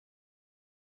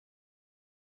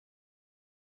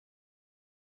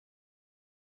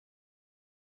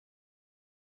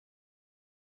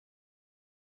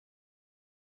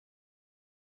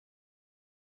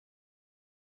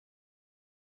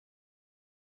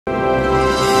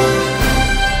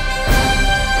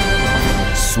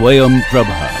Swayam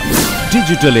Prabha.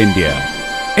 Digital India.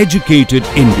 Educated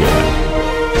India.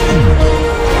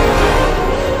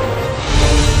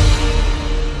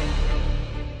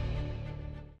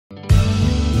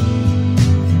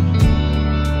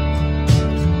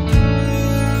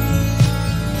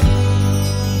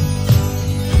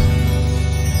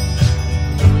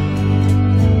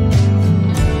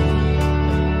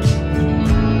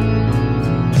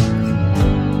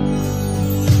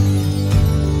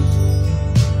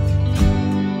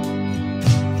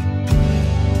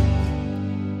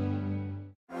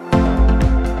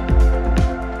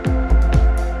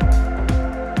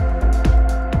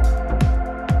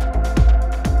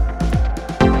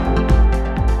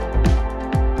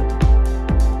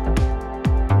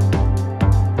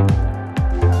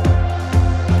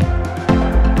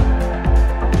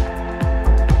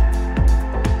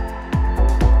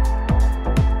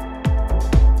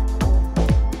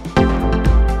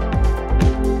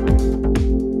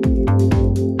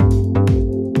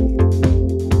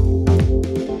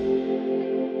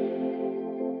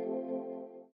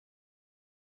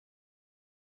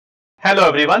 Hello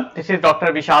everyone, this is Dr.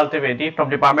 Vishal Trivedi from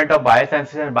Department of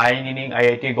Biosciences and Bioengineering,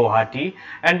 IIT Guwahati.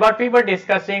 And what we were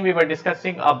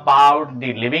discussing about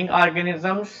the living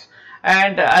organisms.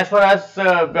 And as far as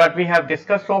what we have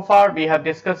discussed so far, we have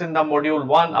discussed in the module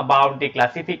 1 about the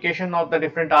classification of the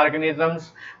different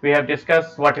organisms. We have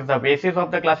discussed what is the basis of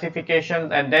the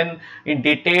classification, and then in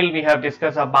detail we have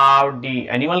discussed about the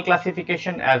animal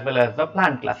classification as well as the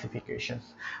plant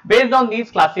classifications. Based on these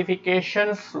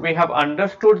classifications, we have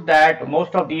understood that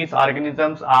most of these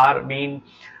organisms are being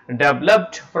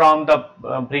developed from the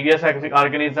previous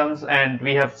organisms, and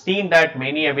we have seen that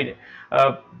many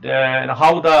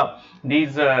how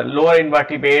these lower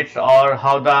invertebrates or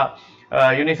how the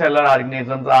unicellular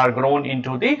organisms are grown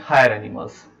into the higher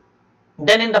animals.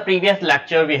 Then in the previous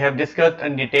lecture we have discussed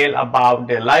in detail about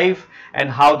the life and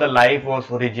how the life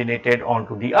was originated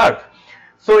onto the earth.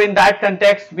 So in that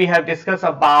context we have discussed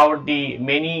about the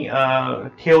many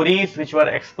theories which were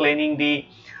explaining the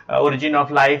origin of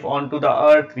life onto the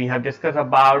earth. We have discussed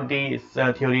about the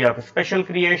theory of special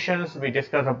creations. We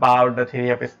discussed about the theory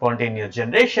of spontaneous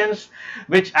generations,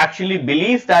 which actually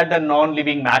believes that the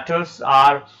non-living matters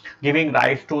are giving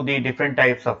rise to the different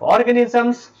types of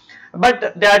organisms.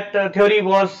 But that theory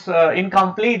was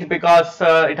incomplete because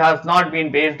it has not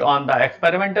been based on the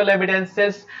experimental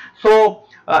evidences. So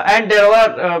and there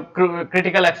were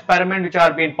critical experiments which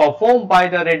are being performed by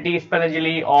the Reddy,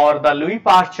 Spanagili or the Louis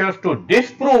Pasteurs to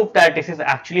disprove that this is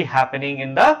actually happening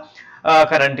in the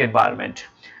current environment.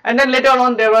 And then later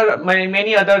on there were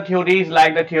many other theories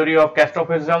like the theory of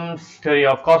catastrophisms, theory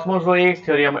of cosmozoics,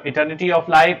 theory of eternity of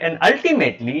life, and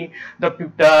ultimately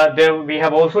we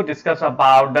have also discussed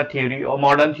about the theory or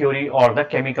modern theory or the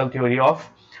chemical theory of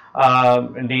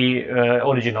the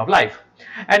origin of life.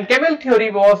 And chemical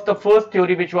theory was the first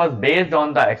theory which was based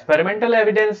on the experimental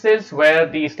evidences, where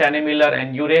the Stanley Miller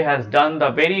and Urey has done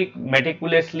the very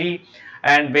meticulously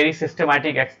and very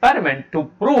systematic experiment to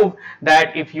prove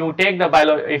that if you take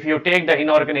the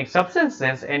inorganic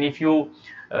substances and if you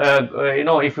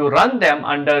run them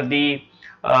under the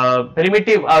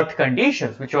primitive earth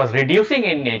conditions, which was reducing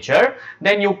in nature,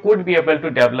 then you could be able to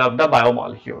develop the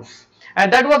biomolecules.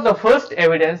 And that was the first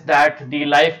evidence that the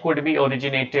life could be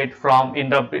originated from in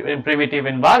the primitive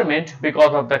environment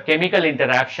because of the chemical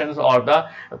interactions or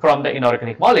from the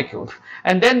inorganic molecules.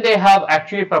 And then they have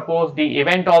actually proposed the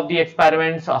event of the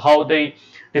experiments, how the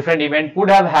different event could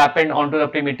have happened onto the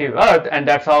primitive earth, and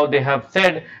that's how they have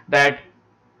said that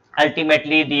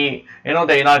ultimately the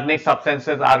inorganic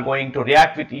substances are going to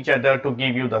react with each other to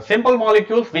give you the simple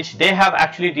molecules, which they have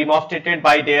actually demonstrated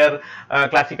by their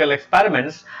classical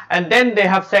experiments. And then they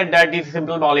have said that these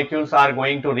simple molecules are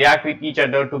going to react with each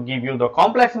other to give you the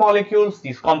complex molecules.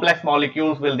 These complex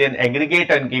molecules will then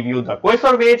aggregate and give you the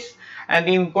coisorbates, and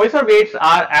the coisorbates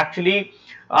are actually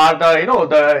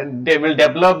they will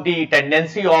develop the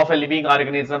tendency of a living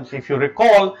organisms. If you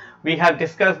recall, we have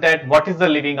discussed that what is the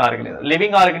living organism.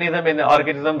 Living organism is an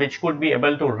organism which could be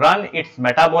able to run its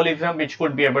metabolism, which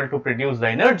could be able to produce the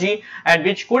energy, and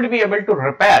which could be able to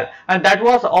repair. And that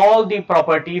was all the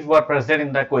properties were present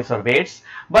in the coisorbates.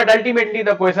 But ultimately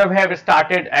the coisorbates have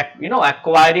started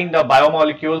acquiring the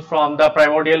biomolecules from the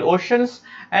primordial oceans,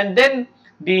 and then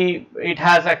it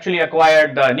has actually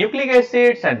acquired the nucleic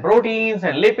acids and proteins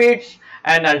and lipids,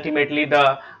 and ultimately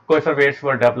the coisorbates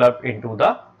were developed into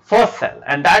the first cell.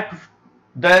 And that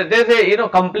there is a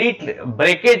complete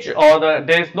breakage, or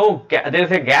there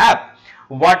is a gap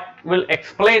what will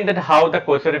explain that how the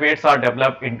coacervates are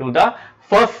developed into the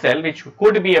first cell, which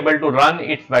could be able to run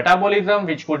its metabolism,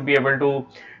 which could be able to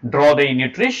draw the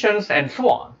nutritions and so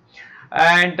on.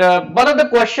 And one of the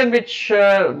question which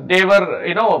they were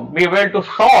be able to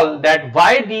solve, that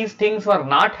why these things were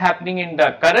not happening in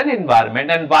the current environment,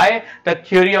 and why the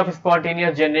theory of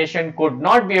spontaneous generation could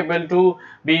not be able to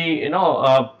be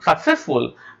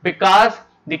successful, because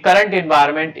the current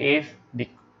environment is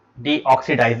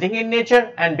deoxidizing in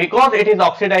nature, and because it is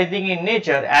oxidizing in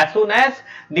nature, as soon as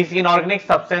these inorganic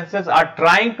substances are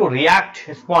trying to react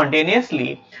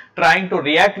spontaneously, trying to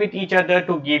react with each other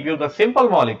to give you the simple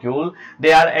molecule,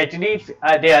 they are actually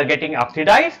they are getting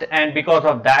oxidized, and because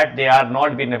of that they are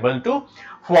not being able to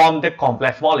form the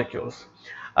complex molecules.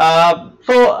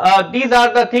 These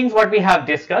are the things what we have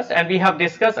discussed, and we have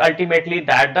discussed ultimately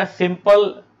that the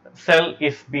simple cell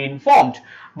is being formed,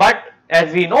 but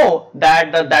as we know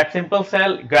that that simple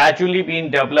cell gradually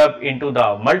being developed into the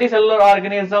multicellular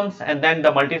organisms, and then the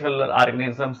multicellular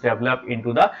organisms develop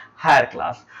into the higher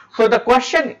class. So the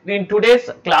question in today's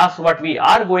class what we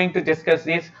are going to discuss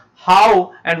is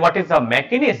how and what is the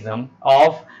mechanism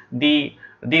of these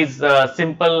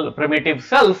simple primitive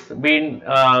cells being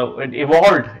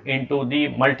evolved into the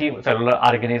multicellular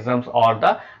organisms or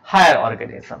the higher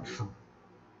organisms.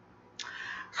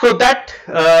 So that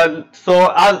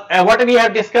what we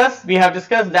have discussed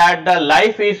that the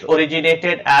life is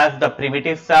originated as the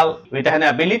primitive cell with an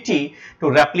ability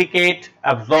to replicate,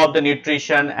 absorb the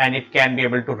nutrition, and it can be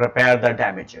able to repair the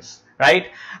damages, right?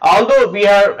 Although we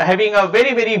are having a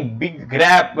very big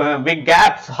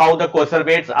gaps how the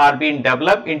coacervates are being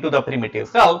developed into the primitive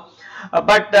cell,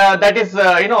 but that is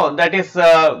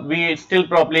we still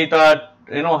probably have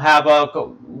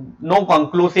no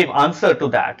conclusive answer to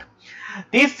that.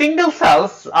 These single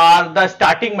cells are the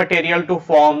starting material to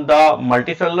form the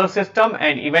multicellular system,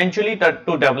 and eventually to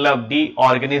develop the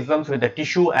organisms with the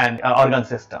tissue and organ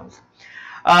systems.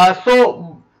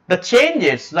 So the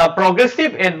changes, the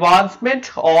progressive advancement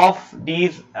of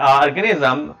these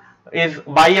organisms is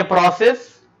by a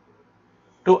process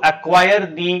to acquire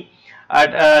the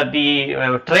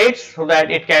traits so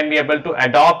that it can be able to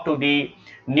adapt to the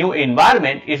new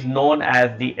environment is known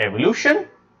as the evolution.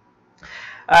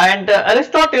 And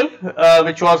Aristotle,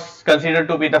 which was considered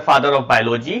to be the father of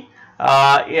biology,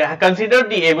 considered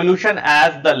the evolution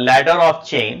as the ladder of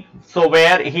chain. So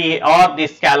where or the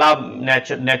scala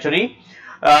naturae,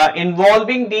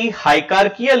 involving the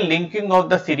hierarchical linking of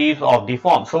the series of the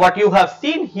forms. So what you have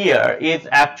seen here is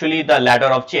actually the ladder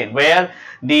of chain, where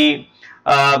the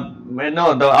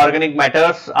the organic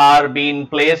matters are being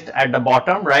placed at the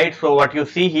bottom, right? So what you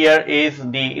see here is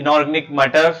the inorganic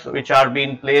matters which are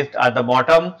being placed at the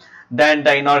bottom. Then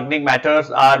the inorganic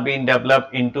matters are being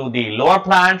developed into the lower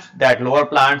plants. That lower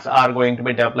plants are going to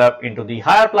be developed into the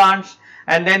higher plants,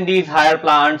 and then these higher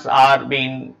plants are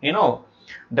being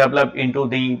developed into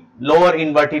the lower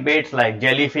invertebrates like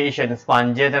jellyfish and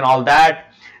sponges and all that.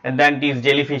 And then these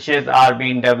jellyfishes are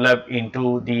being developed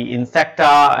into the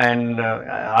insecta and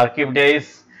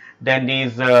archaeoides. Then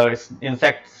these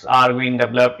insects are being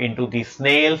developed into the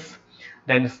snails.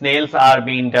 Then snails are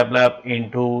being developed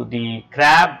into the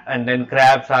crab, and then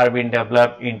crabs are being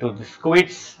developed into the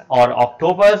squids or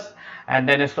octopus. And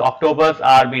then octopus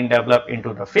are being developed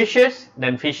into the fishes.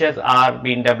 Then fishes are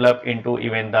being developed into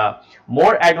even the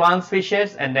more advanced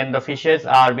fishes, and then the fishes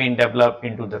are being developed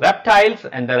into the reptiles,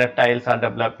 and the reptiles are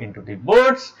developed into the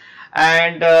birds,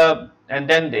 and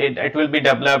then it will be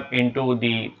developed into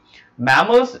the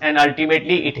mammals, and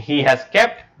ultimately he has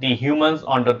kept the humans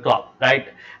on the top, right?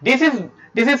 This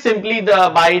is simply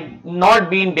by not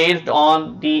being based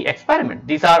on the experiment.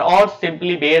 These are all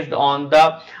simply based on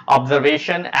the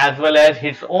observation as well as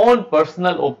his own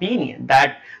personal opinion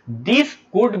that this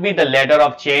could be the ladder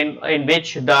of chain in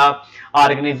which the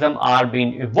organisms are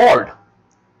being evolved.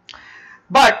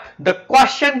 But the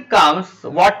question comes,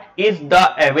 what is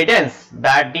the evidence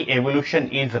that the evolution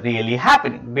is really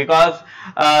happening? Because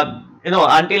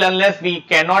until unless we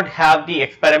cannot have the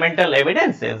experimental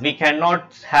evidences, we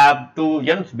cannot have to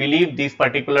believe this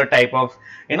particular type of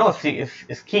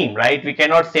scheme, right? We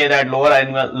cannot say that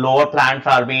lower plants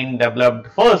are being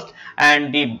developed first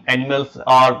and the animals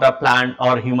or the plant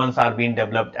or humans are being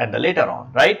developed at the later on,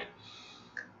 right?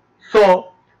 So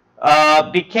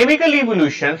the chemical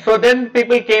evolution, so then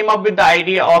people came up with the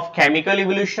idea of chemical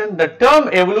evolution. The term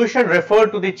evolution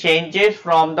referred to the changes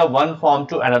from the one form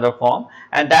to another form,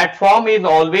 and that form is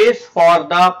always for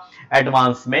the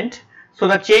advancement. So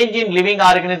the change in living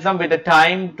organism with the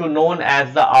time to known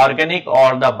as the organic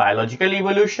or the biological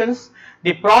evolutions.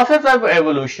 The process of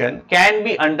evolution can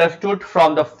be understood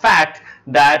from the fact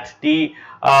that the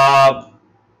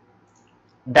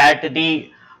that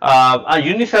the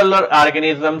unicellular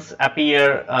organisms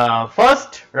appear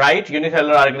first, right?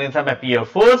 Unicellular organisms appear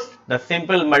first, the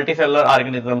simple multicellular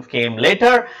organisms came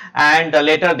later, and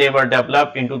later they were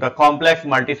developed into the complex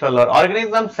multicellular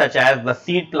organisms such as the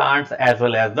seed plants as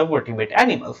well as the vertebrate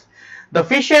animals. The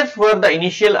fishes were the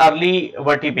initial early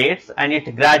vertebrates, and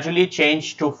it gradually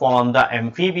changed to form the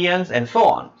amphibians and so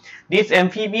on. These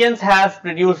amphibians has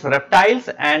produced reptiles,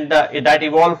 and that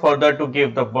evolved further to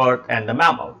give the birth and the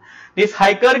mammal. This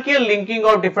hierarchical linking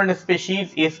of different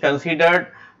species is considered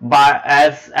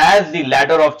as the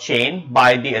ladder of chain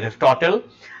by the Aristotle,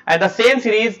 and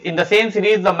in the same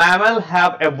series the mammal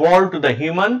have evolved to the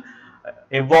human,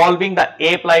 evolving the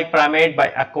ape-like primate by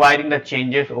acquiring the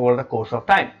changes over the course of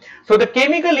time. So the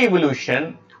chemical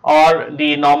evolution or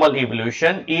the normal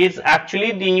evolution is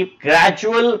actually the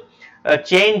gradual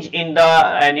change in the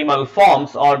animal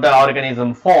forms or the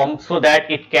organism form, so that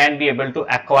it can be able to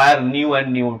acquire new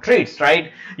and new traits,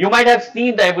 right? You might have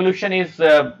seen the evolution is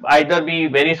either be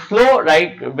very slow,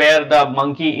 right, where the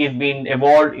monkey is being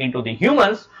evolved into the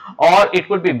humans, or it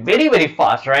could be very, very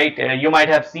fast, right? You might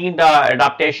have seen the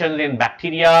adaptations in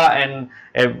bacteria, and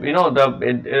you know,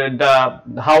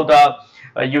 how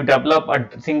you develop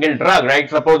a single drug, right?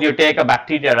 Suppose you take a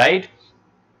bacteria, right?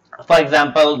 For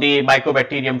example, the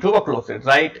Mycobacterium tuberculosis,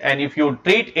 right? And if you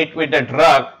treat it with the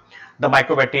drug, the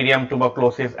Mycobacterium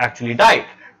tuberculosis actually died,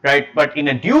 right? But in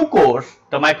a due course,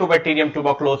 the Mycobacterium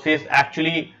tuberculosis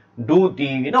actually do the,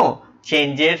 you know,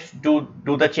 changes, do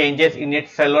the changes in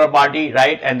its cellular body,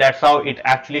 right? And that's how it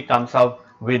actually comes up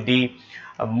with the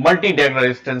multi-drug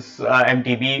resistance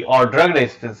MTB or drug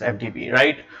resistance MTB,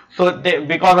 right? So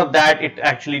because of that, it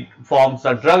actually forms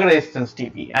a drug resistance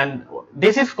TB, and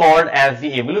this is called as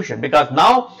the evolution, because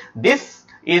now this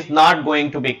is not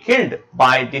going to be killed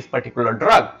by this particular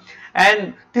drug.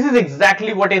 And this is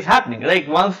exactly what is happening. Like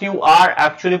once you are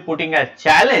actually putting a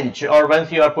challenge, or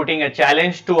once you are putting a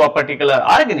challenge to a particular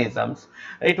organisms,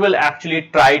 it will actually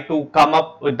try to come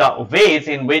up with the ways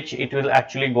in which it will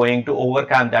actually going to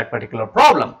overcome that particular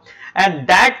problem. And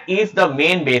that is the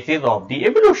main basis of the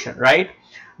evolution, right?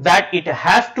 That it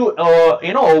has to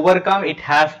you know, overcome, it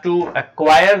has to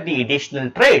acquire the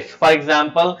additional traits. For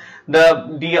example, in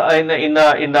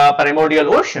the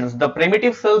primordial oceans, the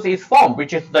primitive cells is formed,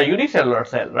 which is the unicellular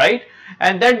cell, right?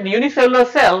 And that unicellular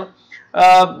cell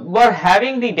were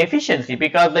having the deficiency,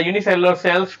 because the unicellular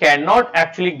cells cannot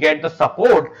actually get the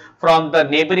support from the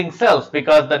neighboring cells,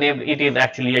 because it is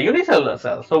actually a unicellular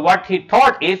cell. So what he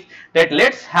thought is that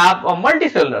let's have a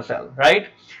multicellular cell, right?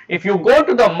 If you go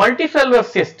to the multicellular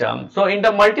system, so in the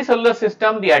multicellular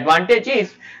system, the advantage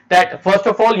is that first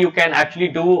of all, you can actually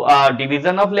do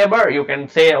division of labor. You can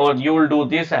say, oh, you will do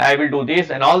this, I will do this,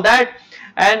 and all that.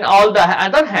 And on the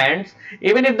other hand,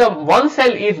 even if the one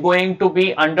cell is going to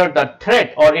be under the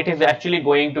threat, or it is actually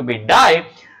going to be die,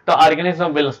 the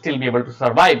organism will still be able to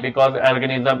survive, because the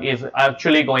organism is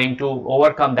actually going to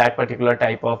overcome that particular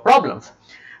type of problems.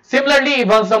 Similarly,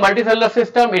 once the multicellular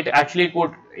system, it actually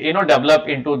could, you know, develop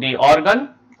into the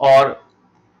organ or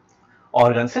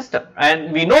organ system.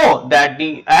 And we know that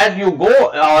as you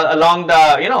go along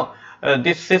the, you know,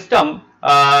 this system,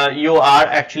 you are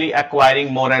actually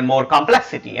acquiring more and more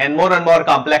complexity, and more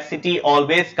complexity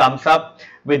always comes up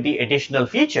with the additional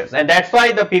features. And that's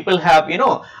why the people have, you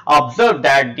know, observed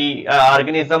that the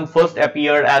organism first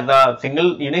appeared as a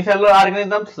single unicellular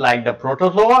organisms like the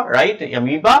protozoa, right, the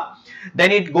amoeba.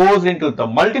 Then it goes into the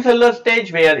multicellular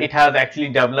stage, where it has actually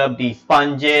developed the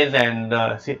sponges and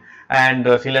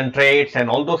coelentrates and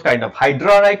all those kind of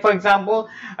hydra, like for example.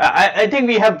 I think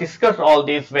we have discussed all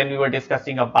this when we were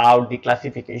discussing about the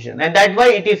classification, and that's why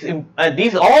it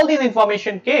is all these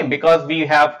information came, because we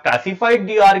have classified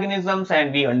the organisms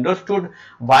and we understood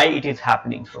why it is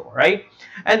happening so, right?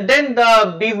 And then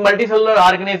these multicellular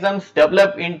organisms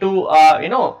develop into you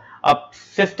know, a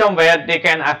system where they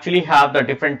can actually have the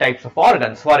different types of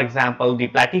organs, for example the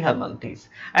platyhelminthes.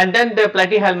 And then the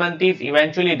platyhelminthes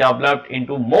eventually developed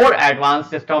into more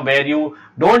advanced system, where you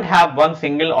don't have one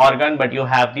single organ, but you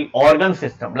have the organ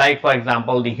system, like for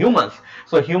example the humans.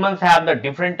 So humans have the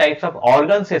different types of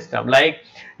organ system, like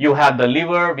you have the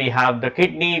liver, we have the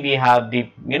kidney, we have the,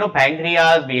 you know,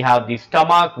 pancreas, we have the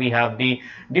stomach, we have the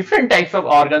different types of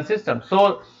organ systems.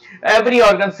 So every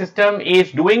organ system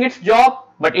is doing its job,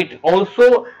 but it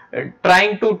also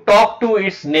trying to talk to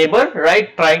its neighbor,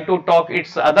 right, trying to talk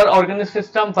its other organ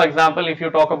system. For example, if you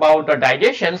talk about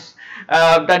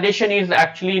digestion is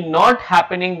actually not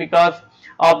happening because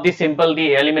of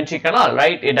the alimentary canal,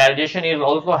 right? Digestion is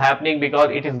also happening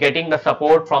because it is getting the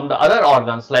support from the other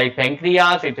organs like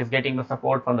pancreas, it is getting the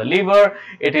support from the liver,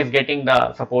 it is getting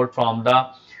the support from the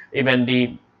even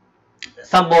the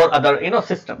some more other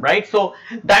system, right? So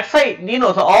that's why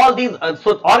so all these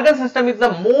so organ system is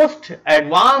the most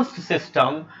advanced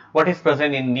system what is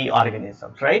present in the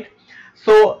organisms, right?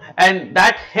 So and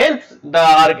that helps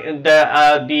that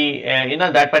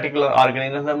particular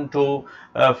organism to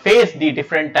face the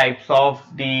different types of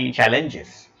the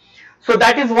challenges. So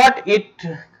that is what it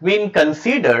been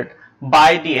considered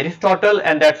by the Aristotle,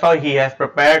 and that's how he has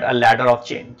prepared a ladder of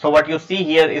chain. So what you see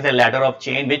here is a ladder of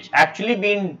chain which actually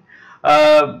been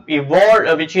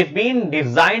evolved, which is being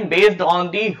designed based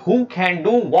on the who can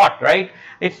do what, right?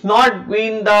 It's not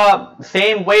been the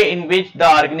same way in which the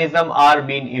organism are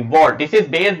being evolved. This is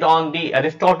based on the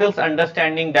Aristotle's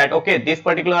understanding that okay, this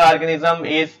particular organism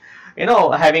is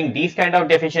having these kind of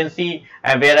deficiency,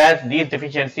 and whereas these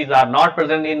deficiencies are not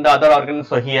present in the other organisms,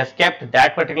 so he has kept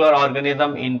that particular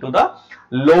organism into the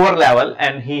lower level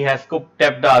and he has kept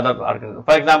the other organism.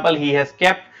 For example, he has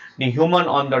kept the human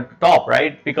on the top,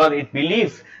 right? Because it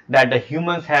believes that the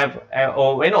humans have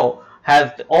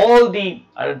has all the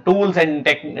tools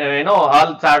and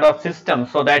all sort of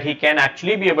systems so that he can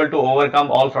actually be able to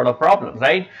overcome all sort of problems,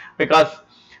 right? Because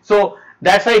so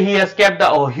that's why he has kept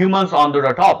the humans onto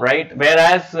the top, right?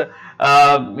 Whereas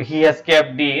he has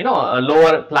kept the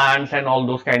lower plants and all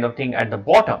those kind of things at the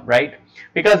bottom, right?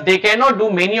 Because they cannot do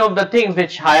many of the things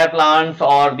which higher plants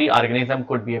or the organism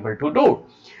could be able to do.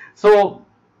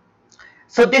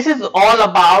 So this is all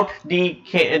about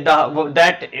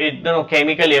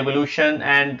chemical evolution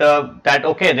and that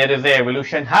okay, there is a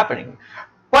evolution happening.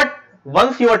 But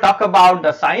once you talk about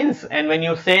the science and when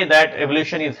you say that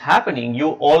evolution is happening, you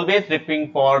always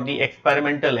looking for the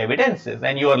experimental evidences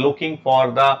and you are looking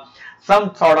for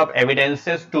some sort of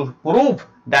evidences to prove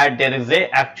that there is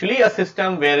actually a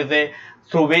system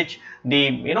through which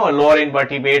the lower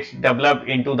invertebrates develop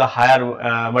into the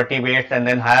higher vertebrates, and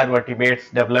then higher vertebrates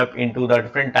develop into the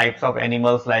different types of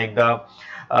animals like the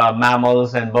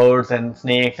mammals and birds and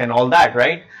snakes and all that,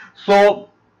 right? So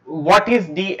what is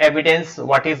the evidence,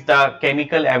 what is the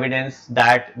chemical evidence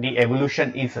that the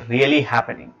evolution is really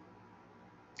happening?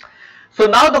 So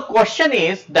now the question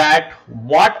is that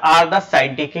what are the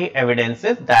scientific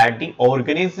evidences that the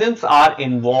organisms are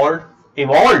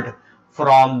evolved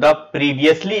from the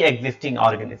previously existing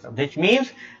organism, which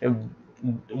means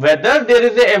whether there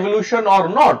is a evolution or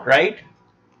not, right?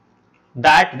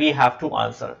 That we have to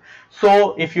answer.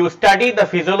 So if you study the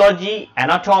physiology,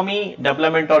 anatomy,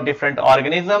 development of different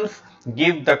organisms,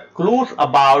 give the clues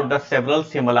about the several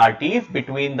similarities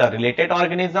between the related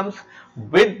organisms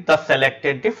with the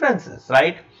selected differences,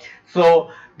 right?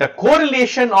 So the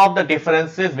correlation of the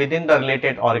differences within the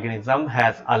related organism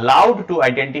has allowed to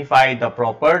identify the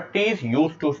properties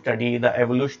used to study the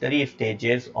evolutionary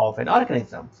stages of an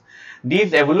organism.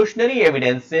 These evolutionary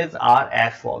evidences are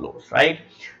as follows, right?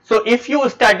 So if you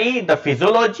study the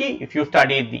physiology, if you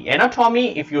study the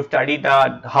anatomy, if you study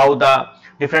how the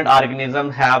different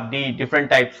organisms have the different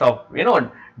types of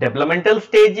developmental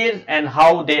stages and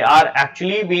how they are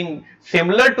actually being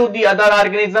similar to the other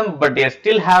organism but they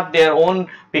still have their own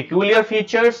peculiar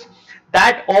features,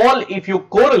 that all if you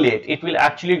correlate, it will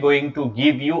actually going to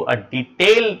give you a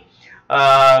detailed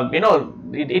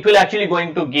it will actually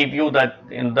going to give you the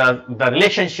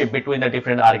relationship between the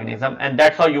different organisms, and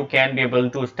that's how you can be able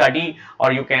to study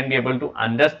or you can be able to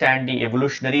understand the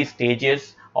evolutionary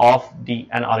stages of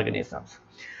an organisms.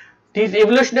 These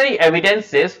evolutionary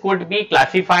evidences could be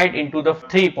classified into the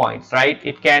 3 points, right?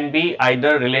 It can be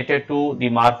either related to the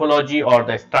morphology or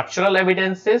the structural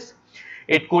evidences.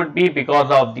 It could be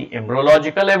because of the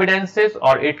embryological evidences,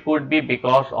 or it could be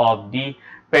because of the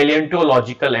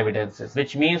paleontological evidences,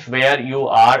 which means where you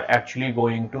are actually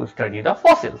going to study the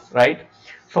fossils, right?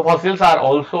 So fossils are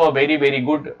also a very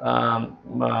good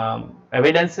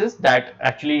evidences that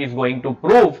actually is going to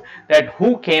prove that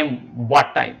who came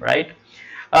what time, right?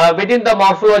 Within the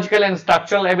morphological and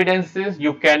structural evidences,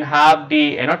 you can have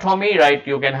the anatomy, right?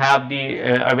 You can have the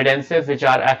evidences which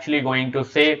are actually going to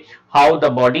say how the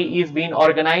body is being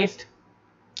organized.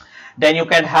 Then you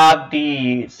can have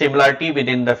the similarity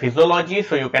within the physiology,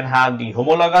 so you can have the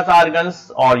homologous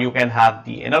organs or you can have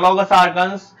the analogous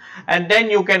organs, and then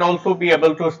you can also be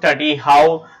able to study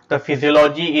how the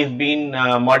physiology is being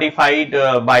modified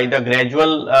by the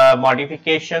gradual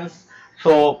modifications.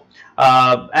 So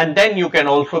and then you can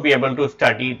also be able to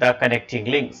study the connecting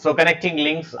links. So connecting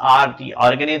links are the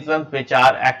organisms which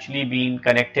are actually being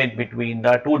connected between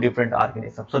the two different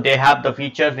organisms. So they have the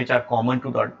features which are common to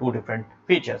the two different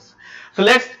features. So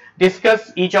let's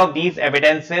discuss each of these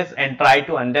evidences and try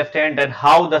to understand that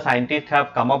how the scientists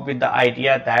have come up with the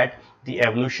idea that the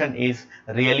evolution is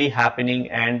really happening,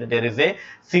 and there is a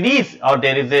series, or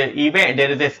there is a event, there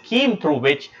is a scheme through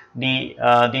which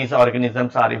these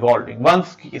organisms are evolving. One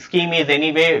scheme is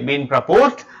anyway been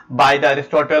proposed by the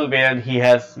Aristotle, where he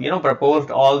has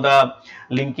proposed all the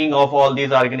linking of all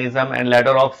these organisms and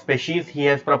ladder of species he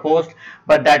has proposed,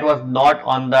 but that was not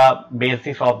on the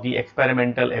basis of the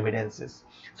experimental evidences.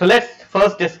 So let's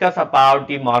first discuss about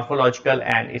the morphological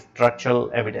and structural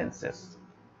evidences.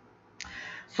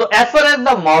 So as far as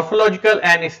the morphological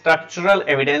and structural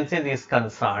evidences is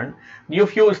concerned,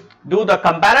 if you do the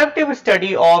comparative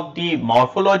study of the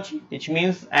morphology, which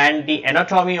means, and the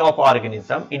anatomy of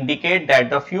organism, indicate that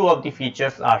the few of the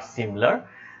features are similar.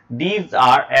 These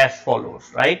are as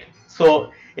follows, right?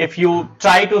 So if you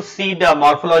try to see the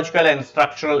morphological and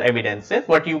structural evidences,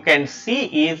 what you can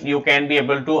see is you can be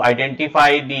able to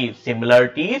identify the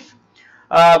similarities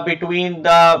between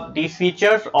these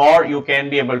features, or you can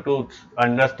be able to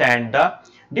understand the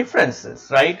differences,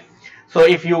 right? So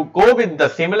if you go with the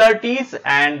similarities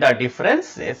and the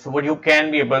differences, what you can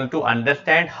be able to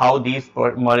understand how these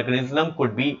organisms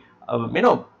could be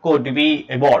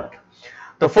evolved.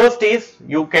 The first is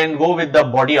you can go with the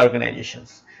body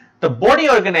organizations. The body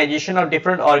organization of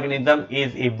different organisms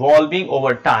is evolving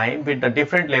over time with the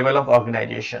different level of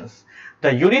organizations.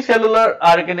 The unicellular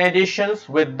organizations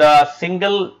with the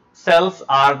single cells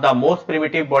are the most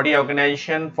primitive body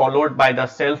organization, followed by the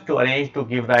cells to arrange to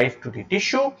give rise to the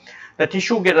tissue. The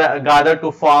tissue gather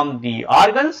to form the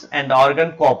organs, and the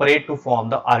organ cooperate to form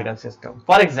the organ system,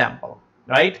 for example,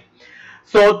 right?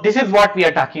 So this is what we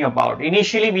are talking about.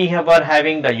 Initially we were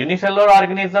having the unicellular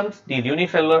organisms. These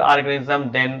unicellular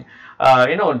organisms then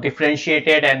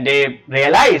differentiated, and they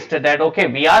realized that okay,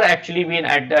 we are actually being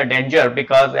at the danger,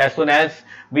 because as soon as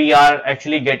we are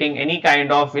actually getting any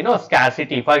kind of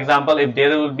scarcity, for example, if there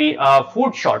will be a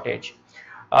food shortage,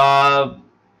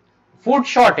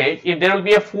 if there will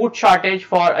be a food shortage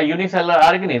for a unicellular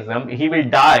organism, he will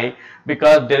die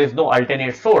because there is no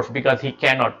alternate source, because he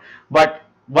cannot. But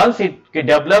once it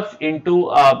develops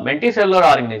into multicellular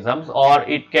organisms, or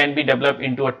it can be developed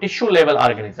into a tissue level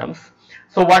organisms,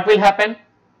 so what will happen?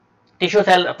 Tissue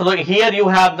cell, so here you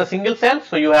have the single cell,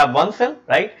 so you have one cell,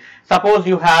 right? Suppose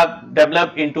you have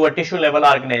developed into a tissue level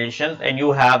organizations and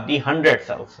you have the 100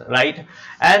 cells, right?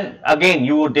 And again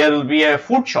there will be a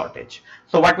food shortage.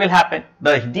 So what will happen?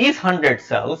 These 100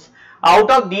 cells, out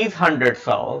of these 100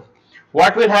 cells,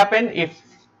 what will happen if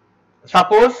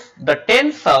suppose the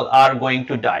 10 cells are going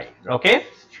to die, okay?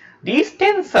 These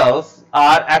 10 cells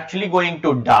are actually going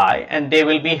to die, and they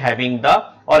will be having the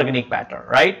organic matter,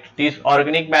 right? This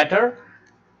organic matter,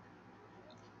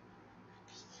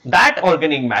 that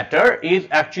organic matter is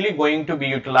actually going to be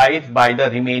utilized by the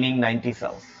remaining 90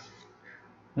 cells.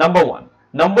 Number one.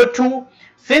 Number two,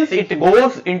 since it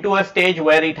goes into a stage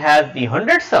where it has the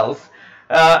 100 cells,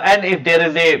 and if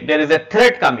there is a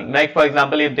threat coming, like for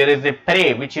example, if there is a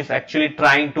prey which is actually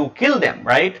trying to kill them,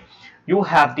 right? You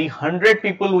have the 100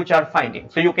 people which are fighting.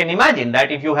 So you can imagine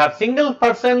that if you have single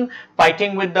person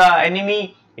fighting with the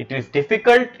enemy, it is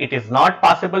difficult, it is not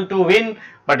possible to win.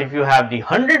 But if you have the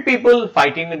 100 people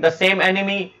fighting with the same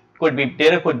enemy,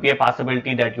 there could be a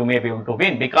possibility that you may be able to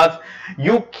win, because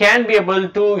you can be able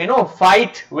to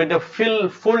fight with the full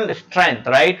strength,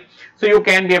 right? So you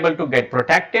can be able to get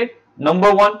protected.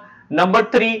 Number one. Number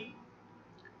three,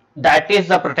 that is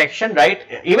the protection, right?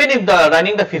 Even if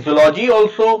running the physiology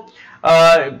also,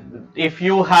 if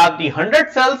you have the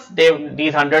 100 cells,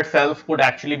 these 100 cells could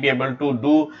actually be able to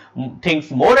do things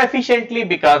more efficiently,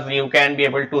 because you can be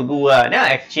able to do an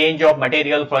exchange of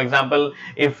material. For example,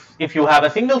 if you have a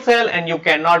single cell and you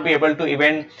cannot be able to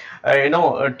even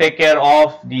take care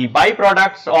of the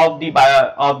byproducts of the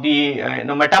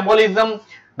metabolism,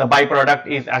 the byproduct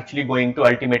is actually going to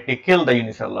ultimately kill the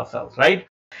unicellular cells, right?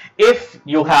 If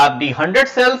you have the 100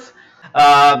 cells,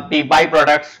 the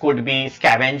byproducts could be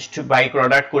scavenged, by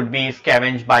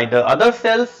the other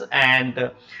cells,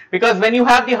 and because when you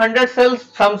have the 100 cells,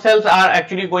 some cells are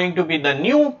actually going to be the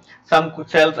new, some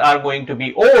cells are going to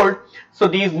be old. So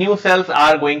these new cells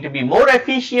are going to be more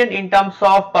efficient in terms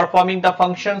of performing the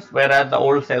functions, whereas the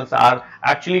old cells are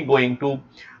actually going to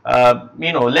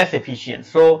less efficient.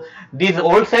 So these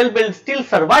old cells will still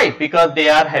survive because they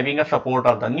are having a support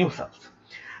of the new cells.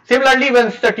 Similarly,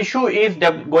 once the tissue is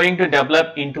going to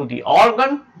develop into the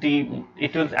organ,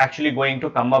 it is actually going to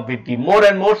come up with the more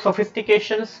and more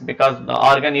sophistications, because the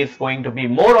organ is going to be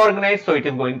more organized, so it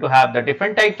is going to have the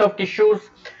different types of tissues,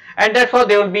 and that's why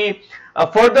there will be a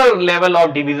further level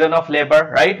of division of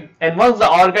labor, right? And once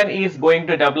the organ is going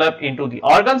to develop into the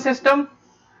organ system,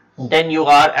 then you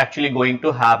are actually going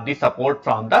to have the support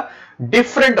from the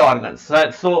different organs.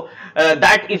 So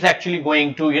that is actually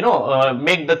going to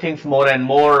make the things more and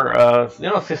more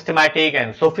systematic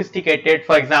and sophisticated.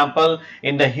 For example,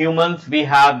 in the humans we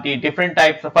have the different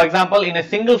types of, for example, in a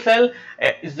single cell,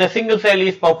 the single cell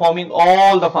is performing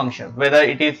all the functions, whether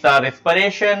it is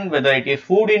respiration, whether it is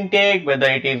food intake, whether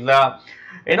it is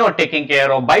taking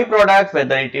care of byproducts,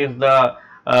 whether it is the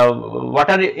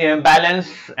water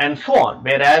balance and so on.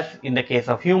 Whereas in the case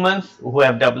of humans who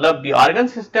have developed the organ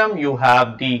system, you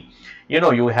have the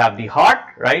you have the heart,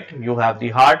 right? You have the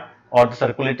heart or the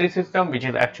circulatory system, which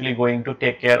is actually going to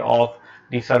take care of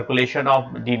the circulation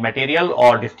of the material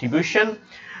or distribution.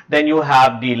 Then you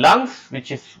have the lungs,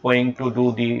 which is going to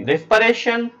do the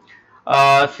respiration.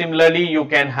 Similarly, you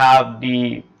can have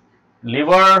the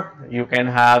liver, you can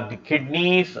have the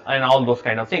kidneys and all those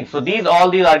kind of things. So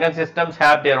all these organ systems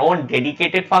have their own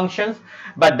dedicated functions,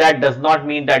 but that does not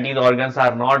mean that these organs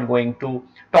are not going to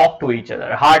talk to each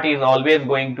other. Heart is always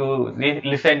going to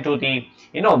listen to the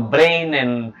brain,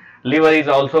 and liver is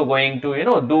also going to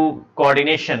do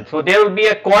coordination. So there will be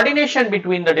a coordination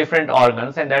between the different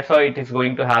organs, and that's why it is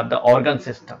going to have the organ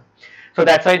system. So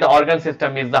that's why the organ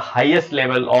system is the highest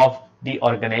level of the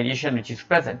organization which is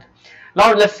present.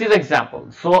 Now let's see the example.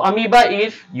 So amoeba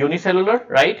is unicellular,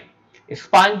 right?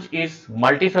 Sponge is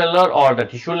multicellular or the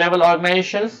tissue level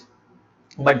organizations,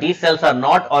 but these cells are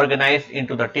not organized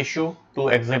into the tissue to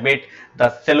exhibit the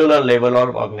cellular level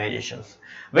of organizations.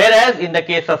 Whereas in the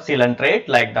case of coelenterate,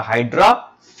 like the hydra,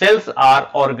 cells are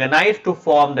organized to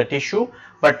form the tissue,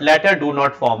 but later do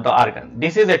not form the organ.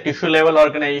 This is a tissue level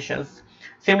organizations.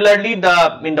 Similarly, in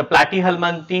the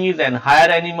platyhelminthes and higher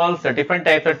animals, the different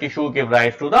types of tissue give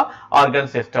rise to the organ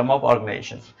system of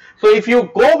organizations. So if you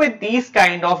go with these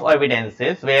kind of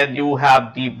evidences where you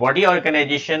have the body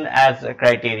organization as a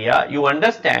criteria, you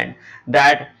understand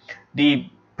that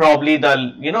probably the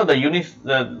living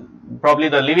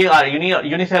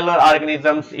unicellular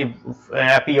organisms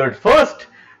appeared first.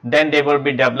 Then they will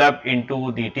be developed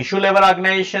into the tissue level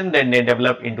organization, then they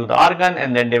develop into the organ,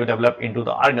 and then they will develop into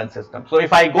the organ system. So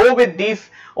if I go with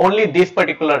only this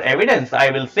particular evidence, I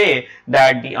will say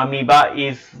that the amoeba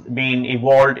is being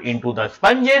evolved into the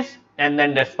sponges, and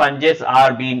then the sponges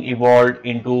are being evolved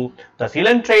into the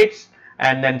coelentrates,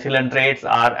 and then coelentrates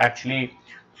are actually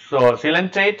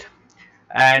coelentrate,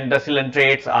 and the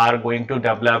coelentrates are going to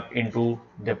develop into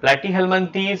the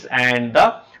platyhelminthes, and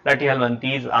the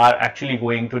platyhelminthes are actually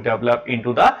going to develop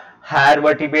into the higher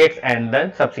vertebrates and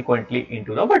then subsequently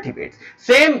into the vertebrates.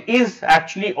 Same is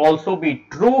actually also be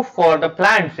true for the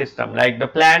plant system. Like the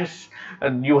plants,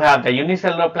 you have the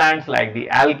unicellular plants like the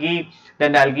algae.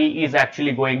 Then algae is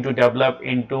actually going to develop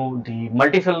into the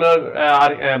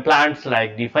multicellular plants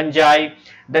like the fungi.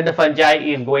 Then the fungi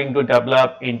is going to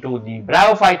develop into the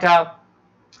bryophyta.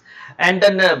 And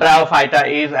then the bryophyta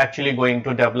is actually going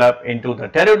to develop into the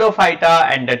pteridophyta,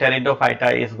 and the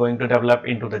pteridophyta is going to develop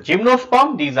into the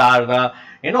gymnosperm. These are the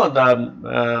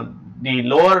the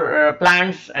lower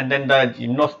plants, and then the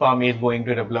gymnosperm is going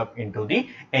to develop into the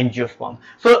angiosperm.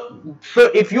 So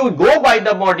if you go by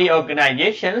the body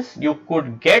organizations, you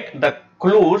could get the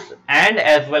clues and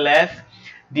as well as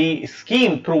the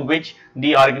scheme through which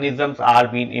the organisms are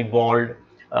being evolved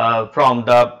from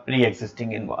the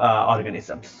pre-existing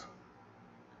organisms.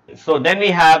 So then we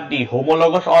have the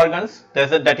homologous organs.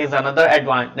 That is another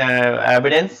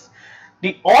evidence.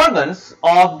 The organs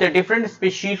of the different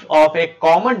species of a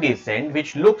common descent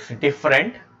which looks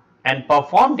different and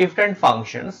perform different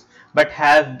functions but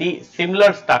has the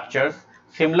similar structures,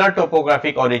 similar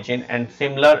topographic origin and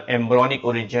similar embryonic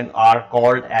origin are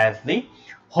called as the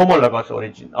homologous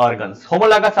organs.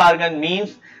 Homologous organ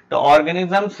means the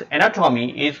organism's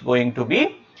anatomy is going to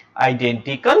be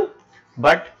identical,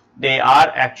 but they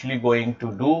are actually going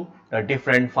to do the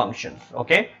different functions.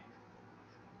 Okay,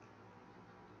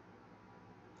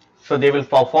 so they will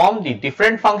perform the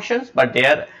different functions, but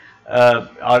their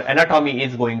anatomy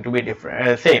is going to be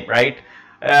different, same, right?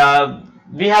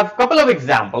 We have a couple of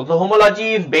examples. The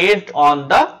homology is based on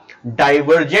the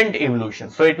divergent evolution,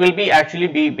 so it will be actually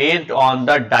be based on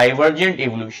the divergent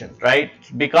evolution, right?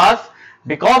 Because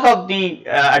of the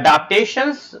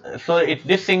adaptations, so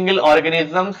this single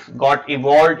organisms got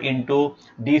evolved into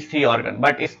these three organs,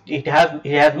 but he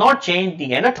has not changed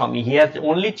the anatomy. He has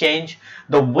only changed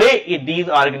the way these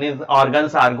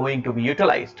organs are going to be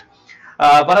utilized.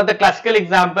 One of the classical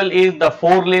example is the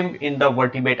forelimb in the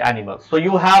vertebrate animals. So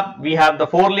we have the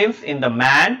forelimbs in the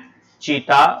man,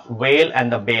 cheetah, whale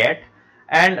and the bat,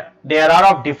 and they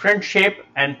are of different shape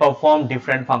and perform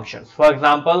different functions. For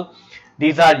example,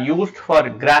 these are used for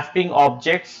grasping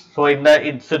objects. So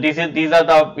these are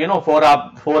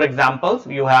the four examples.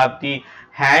 You have the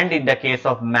hand in the case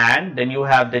of man, then you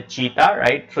have the cheetah,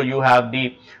 right? So you have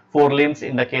the forelimbs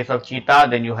in the case of cheetah,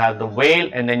 then you have the whale,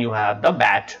 and then you have the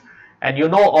bat. And you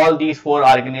know all these four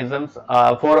organisms,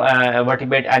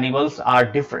 vertebrate animals are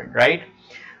different, right?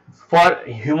 For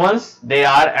humans, they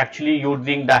are actually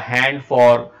using the hand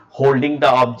for holding the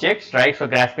objects, right? So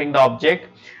grasping the object,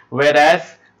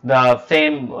 whereas the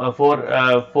same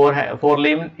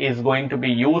forelimb is going to be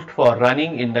used for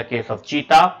running in the case of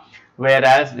cheetah,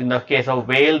 whereas in the case of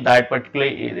whale, that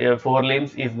particular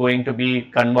forelimbs is going to be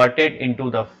converted into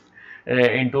the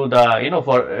into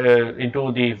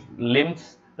the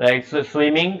limbs, right? So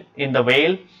swimming in the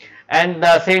whale, and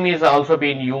the same is also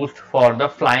being used for the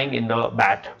flying in the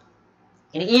bat.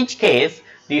 In each case,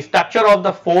 the structure of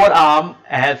the forearm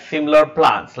has similar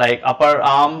plans, like upper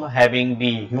arm having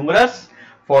the humerus,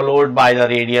 followed by the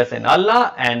radius and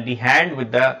ulna, and the hand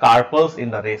with the carpals in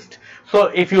the wrist. So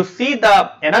if you see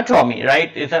the anatomy,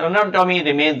 right, its anatomy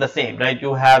remains the same, right?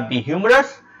 You have the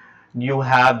humerus, you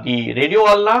have the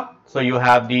radioulna, so you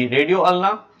have the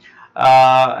radioulna,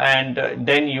 and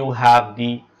then you have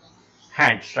the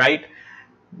hands, right?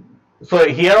 So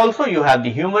here also you have the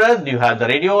humerus, you have the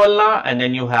radioulna, and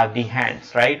then you have the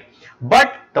hands, right?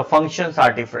 But the functions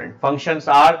are different. Functions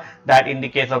are that in the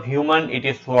case of human, it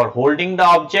is for holding the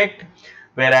object,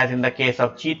 whereas in the case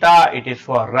of cheetah, it is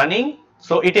for running.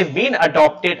 So it is being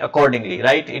adopted accordingly,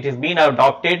 right? It is being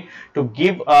adopted to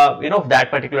give that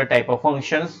particular type of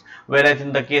functions, whereas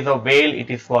in the case of whale, it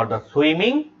is for the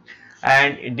swimming,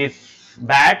 and this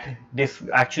bat, this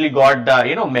actually got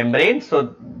the membrane.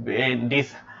 So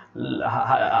this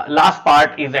last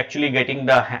part is actually getting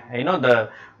the the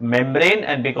membrane,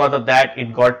 and because of that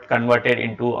it got converted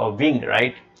into a wing,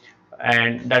 right?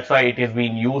 And that's why it is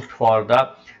being used for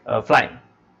the flying.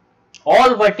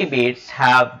 All vertebrates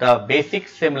have the basic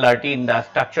similarity in the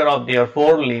structure of their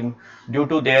forelimb due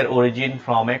to their origin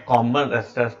from a common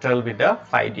ancestral with the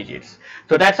 5 digits.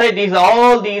 So that's why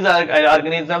all these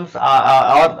organisms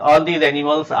all these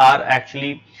animals are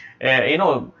actually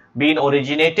being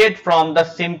originated from the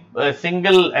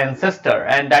single ancestor,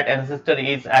 and that ancestor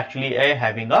is actually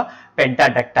having a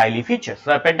pentadactyly feature.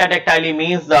 So pentadactyly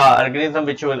means the organism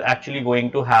which will actually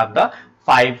going to have the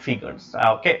 5 figures.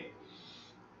 Okay.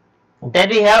 Then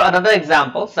we have another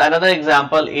example. So another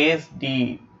example is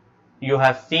you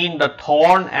have seen the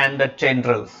thorn and the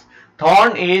tendrils.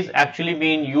 Thorn is actually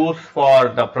being used for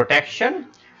the protection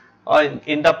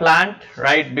in the plant,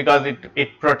 right? Because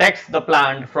it protects the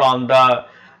plant from the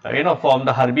from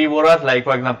the herbivores, like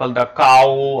for example the cow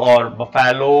or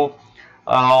buffalo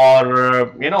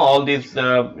or all these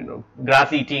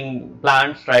grass eating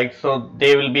plants, right? So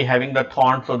they will be having the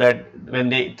thorns, so that when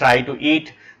they try to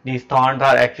eat, these thorns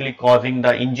are actually causing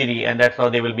the injury, and that's how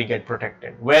they will be get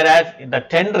protected. Whereas the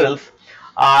tendrils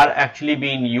are actually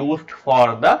being used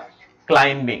for the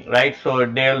climbing, right? So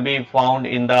they will be found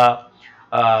in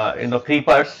the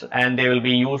creepers, and they will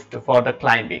be used for the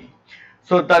climbing.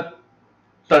 So the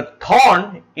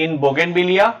thorn in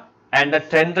bougainvillea and the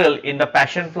tendril in the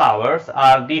passion flowers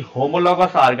are the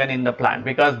homologous organ in the plant,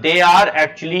 because they are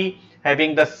actually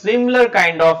having the similar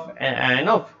kind of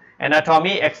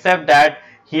anatomy, except that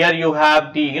here you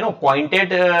have the pointed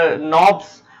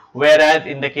knobs, whereas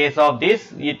in the case of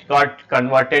this it got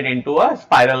converted into a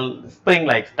spiral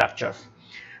spring-like structures.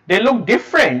 They look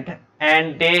different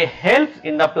and they help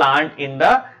in the plant in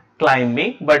the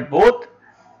climbing, but both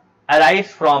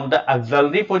arise from the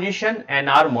auxiliary position and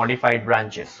are modified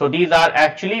branches. So these are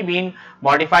actually being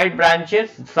modified branches.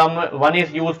 One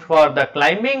is used for the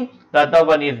climbing, the other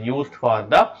one is used for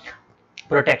the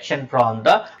protection from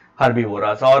the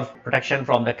herbivores or protection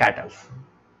from the cattle.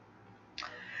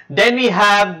 Then we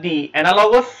have the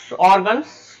analogous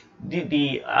organs,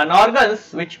 the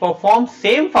organs which perform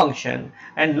same function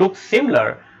and look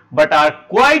similar but are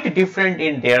quite different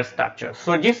in their structure.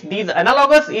 So these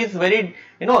analogous is very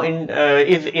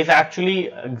is actually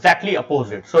exactly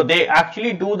opposite. So they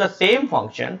actually do the same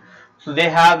function. So they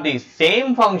have the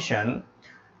same function,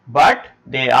 but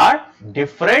they are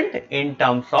different in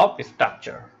terms of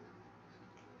structure.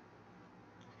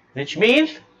 Which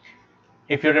means,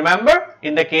 if you remember,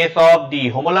 in the case of the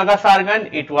homologous organ,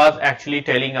 it was actually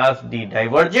telling us the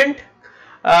divergent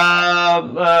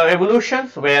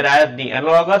evolutions, whereas the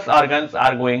analogous organs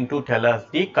are going to tell us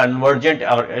the convergent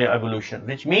evolution,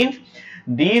 which means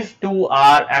these two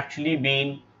are actually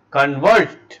being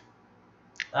converged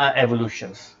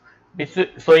evolutions.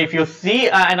 So if you see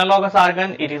an analogous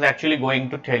organ, it is actually going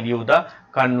to tell you the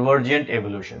convergent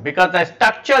evolution, because the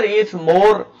structure is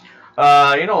more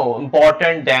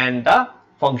important than the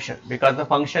function, because the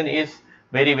function is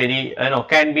very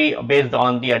can be based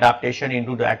on the adaptation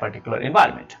into that particular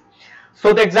environment.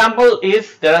 So the example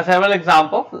is, there are several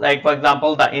examples, like for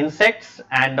example the insects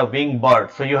and the winged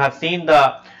bird. So you have seen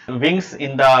the wings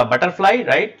in the butterfly,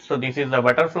 right? So this is the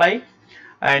butterfly,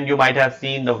 and you might have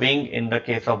seen the wing in the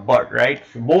case of bird, right?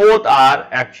 So both are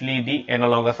actually the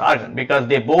analogous organ, because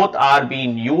they both are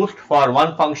being used for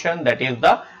one function, that is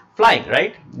the flying,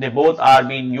 right? They both are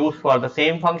being used for the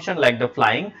same function like the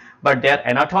flying, but their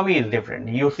anatomy is different.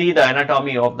 You see the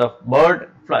anatomy of the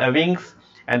bird wings,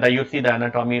 and you see the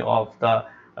anatomy of the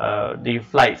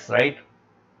flies, right?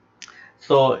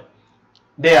 So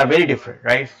they are very different,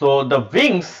 right? So the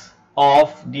wings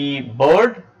of the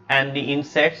bird and the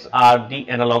insects are the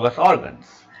analogous organs.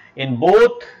 In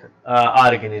both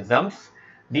organisms,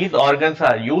 these organs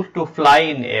are used to fly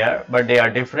in air, but they are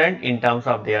different in terms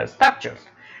of their structures.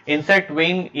 Insect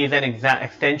wing is an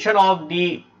extension of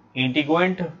the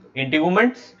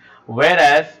integuments,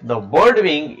 whereas the bird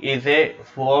wing is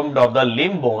formed of the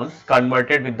limb bones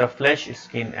converted with the flesh,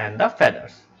 skin and the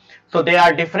feathers. So they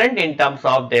are different in terms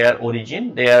of their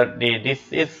origin.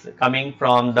 This is coming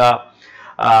from the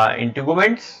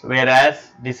integuments,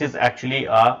 whereas this is actually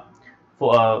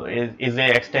is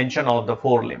a extension of the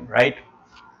forelimb, right?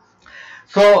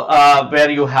 So where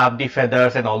you have the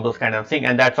feathers and all those kind of thing,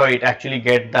 and that's how it actually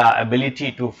get the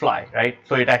ability to fly, right?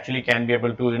 So it actually can be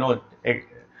able to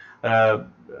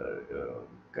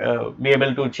be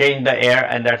able to change the air,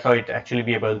 and that's how it actually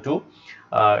be able to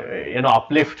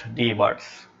uplift the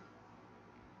birds.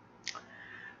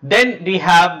 Then we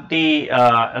have the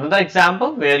another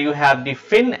example where you have the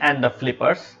fin and the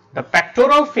flippers. The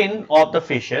pectoral fin of the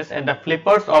fishes and the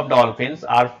flippers of dolphins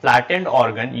are flattened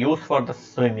organ used for the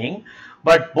swimming,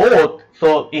 but both,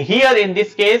 so here in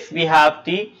this case we have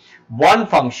the one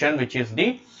function, which is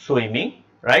the swimming,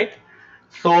 right?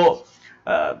 So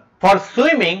for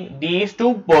swimming, these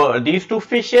two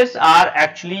fishes are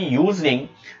actually using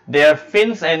their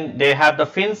fins, and they have the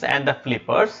fins and the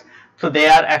flippers. So they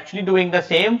are actually doing the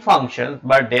same functions,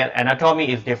 but their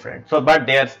anatomy is different. So but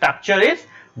their structure is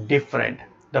different.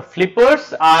 The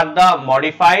flippers are the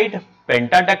modified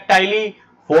pentadactyly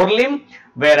forelimb,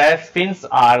 whereas fins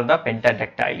are the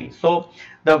pentadactyly. So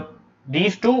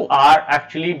these two are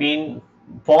actually being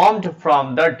formed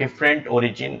from the different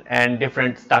origin and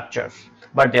different structures,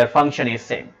 but their function is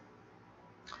same.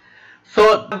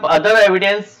 So other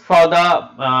evidence for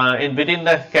the within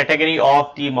the category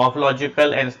of the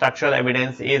morphological and structural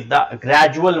evidence is the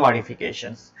gradual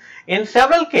modifications. In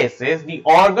several cases, the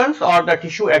organs or the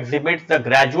tissue exhibits the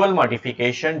gradual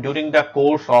modification during the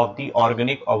course of the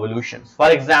organic evolutions. For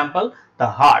example, the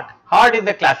heart. Heart is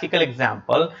the classical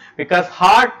example, because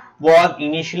heart was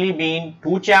initially being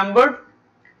two-chambered,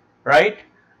 right?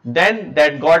 Then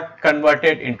that got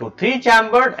converted into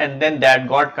three-chambered, and then that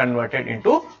got converted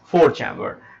into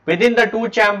four-chambered. Within the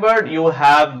two-chambered, you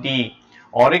have the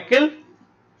auricle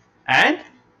and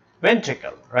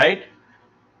ventricle, right?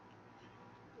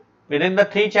 Within the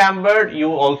three-chambered,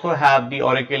 you also have the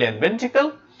auricle and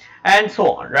ventricle, and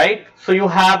so on, right? So you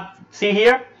have, see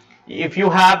here, if you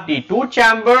have the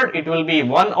two-chambered, it will be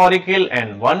one auricle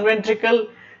and one ventricle,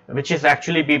 which is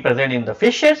actually be present in the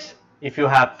fishes. If you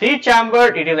have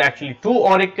three-chambered, it is actually two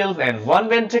auricles and one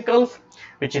ventricles,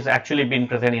 which is actually been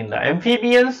present in the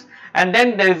amphibians. And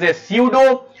then there is a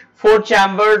pseudo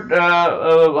four-chambered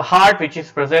heart, which is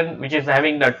present, which is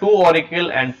having the two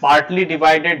auricle and partly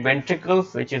divided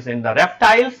ventricles, which is in the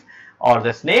reptiles or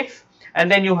the snakes. And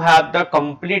then you have the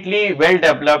completely well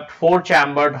developed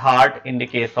four-chambered heart in the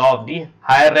case of the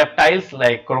higher reptiles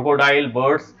like crocodile,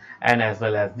 birds, and as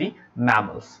well as the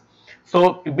mammals.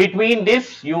 So between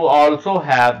this, you also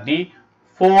have the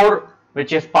four,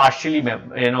 which is partially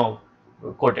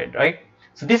coated, right?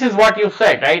 So this is what you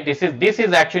said, right? This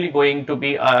is actually going to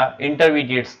be a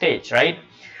intermediate stage, right?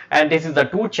 And this is the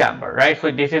two chamber, right?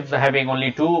 So this is having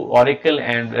only two auricle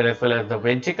and as well as the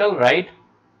ventricle, right?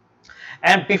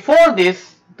 And before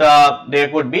this, there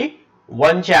could be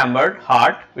one chambered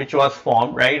heart which was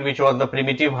formed, right? Which was the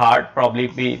primitive heart probably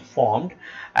be formed,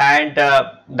 and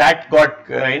that got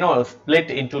split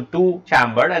into two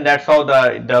chambered, and that's how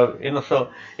the so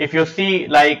if you see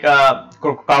like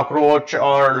cockroach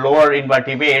or lower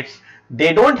invertebrates,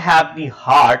 they don't have the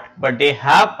heart, but they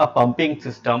have a pumping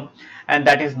system, and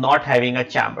that is not having a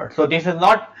chamber. So this is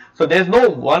not, so there is no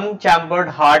one chambered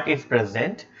heart is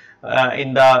present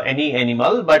in the any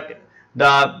animal, but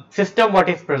the system what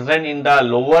is present in the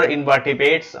lower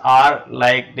invertebrates are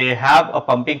like they have a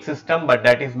pumping system, but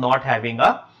that is not having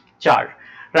a charge.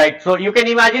 right? So you can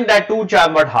imagine that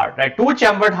two-chambered heart, right?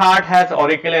 Two-chambered heart has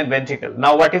auricle and ventricle.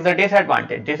 Now, what is the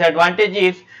disadvantage? Disadvantage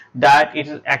is that it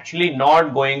is actually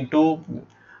not going to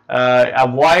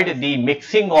avoid the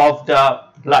mixing of the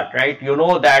blood, right? You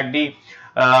know that the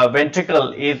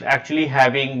ventricle is actually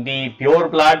having the pure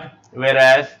blood,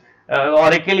 whereas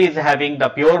auricle is having the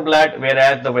pure blood,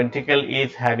 whereas the ventricle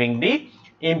is having the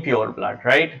impure blood,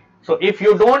 right? So if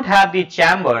you don't have the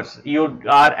chambers, you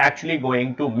are actually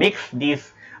going to mix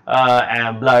these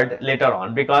blood later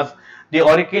on, because the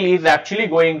auricle is actually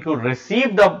going to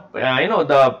receive the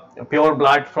the pure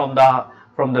blood from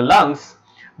the lungs,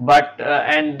 but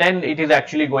and then it is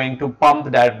actually going to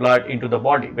pump that blood into the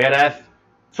body. Whereas,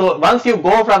 so once you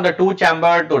go from the two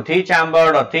chambered to three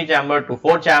chambered, or three chambered to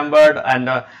four chambered,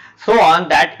 and so on,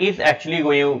 that is actually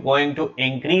going to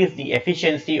increase the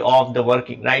efficiency of the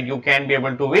working, right? You can be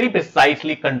able to very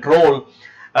precisely control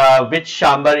which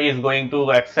chamber is going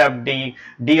to accept the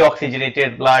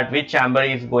deoxygenated blood, which chamber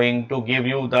is going to give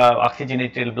you the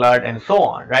oxygenated blood, and so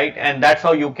on, right? And that's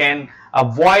how you can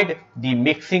avoid the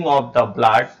mixing of the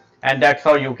blood, and that's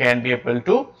how you can be able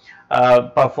to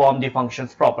perform the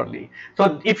functions properly.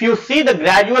 So if you see the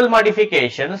gradual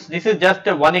modifications, this is just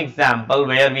one example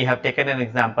where we have taken an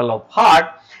example of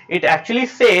heart. It actually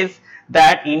says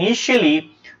that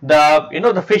initially the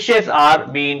the fishes are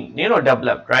being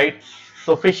developed, right?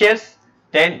 So fishes,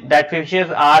 then that fishes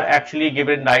are actually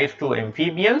given rise to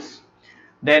amphibians,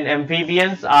 then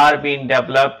amphibians are being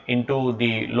developed into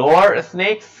the lower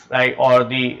snakes, right, or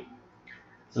the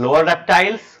lower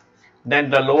reptiles.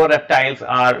 Then the lower reptiles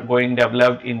are going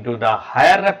developed into the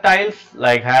higher reptiles,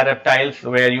 like higher reptiles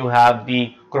where you have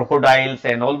the crocodiles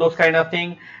and all those kind of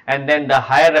thing, and then the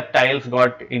higher reptiles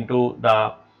got into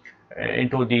the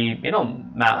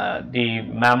the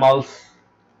mammals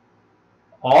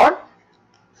or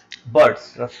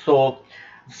birds.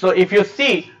 So if you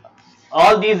see,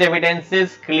 all these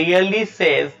evidences clearly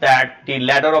says that the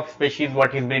ladder of species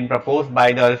what is being proposed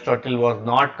by the Aristotle was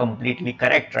not completely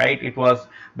correct, right? It was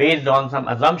based on some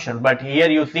assumptions, but here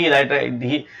you see that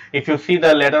if you see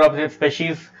the ladder of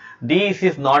species, this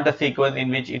is not the sequence in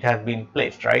which it has been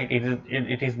placed, right?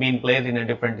 It is being placed in a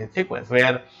different sequence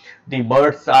where the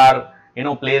birds are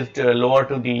placed lower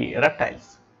to the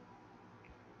reptiles.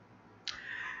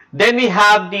 Then we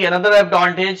have the another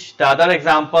advantage, the other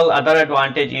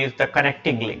advantage is the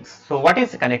connecting links. So what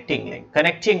is the connecting link?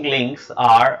 Connecting links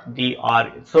are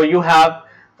so you have,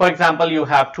 for example, you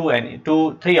have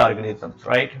three organisms,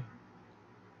 right?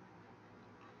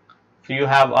 So you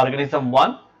have organism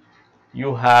 1,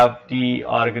 you have the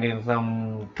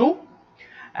organism 2,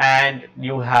 and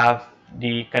you have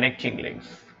the connecting links.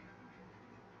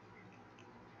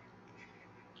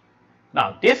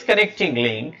 Now this connecting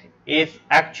link is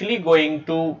actually going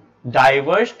to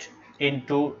diverge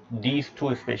into these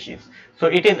two species. So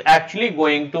it is actually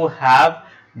going to have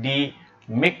the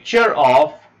mixture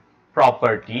of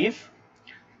properties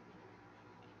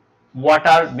what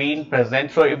are being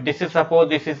present. So if this is, suppose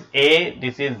this is A,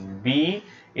 this is B,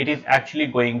 it is actually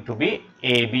going to be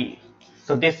AB.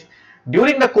 So this,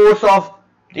 during the course of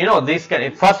this,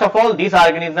 first of all, this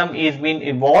organism is being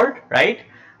evolved, right?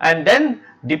 And then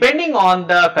depending on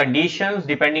the conditions,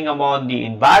 depending upon the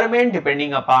environment,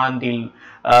 depending upon the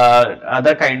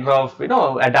other kinds of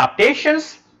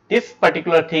adaptations, this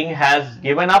particular thing has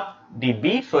given up the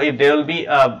B. So if there will be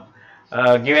a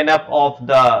given up of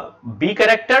the B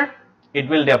character, it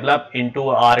will develop into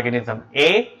organism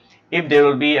A. If there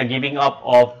will be a giving up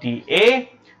of the A,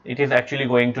 it is actually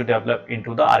going to develop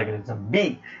into the organism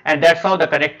B. And that's how the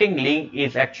connecting link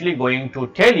is actually going to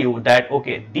tell you that,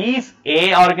 okay, these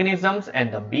A organisms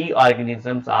and the B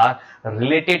organisms are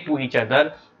related to each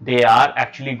other. They are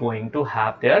actually going to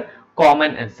have their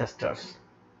common ancestors.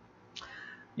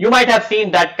 You might have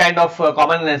seen that kind of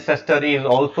common ancestor is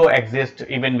also exist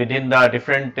even within the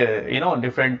different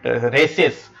different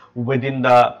races within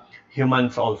the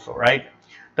humans also, right?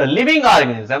 The living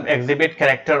organism exhibit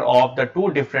character of the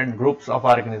two different groups of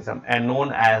organism and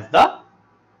known as the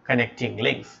connecting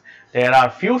links. There are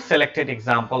few selected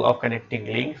examples of connecting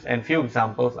links, and few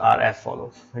examples are as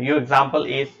follows. Your example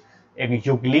is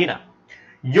Euglena.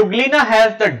 Euglena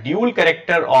has the dual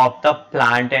character of the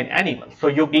plant and animal.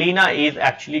 So Euglena is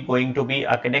actually going to be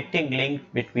a connecting link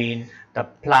between the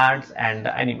plants and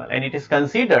the animal, and it is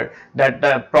considered that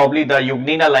probably the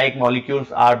Euglena like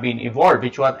molecules are being evolved,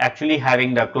 which was actually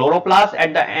having the chloroplast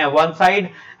at the one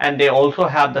side, and they also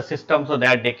have the system so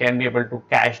that they can be able to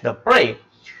catch the prey.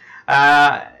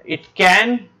 It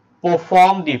can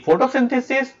perform the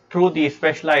photosynthesis through the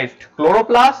specialized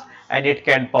chloroplast, and it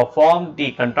can perform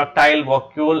the contractile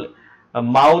vacuole,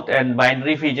 mouth and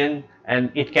binary fission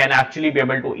and it can actually be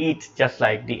able to eat just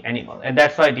like the animal, and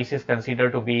that's why this is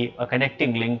considered to be a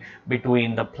connecting link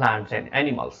between the plants and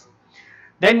animals.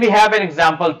 Then we have an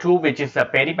example 2, which is the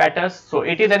peripatus. So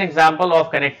it is an example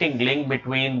of connecting link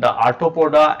between the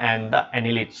arthropoda and the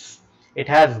annelids. It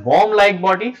has worm-like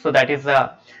body, so that is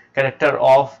a character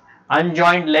of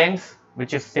unjoined legs,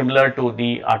 which is similar to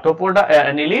the arthropoda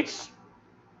annelids,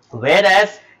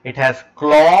 whereas it has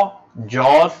claw,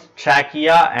 jaws,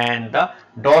 trachea, and the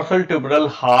dorsal tuberal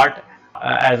heart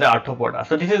as the arthropoda.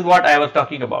 So this is what I was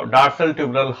talking about, dorsal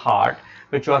tuberal heart,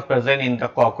 which was present in the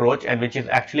cockroach and which is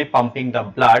actually pumping the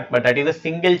blood, but that is a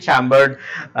single chambered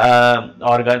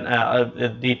organ,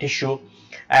 the tissue,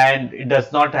 and it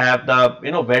does not have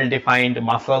the well defined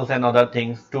muscles and other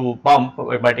things to pump,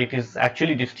 but it is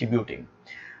actually distributing,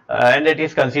 and it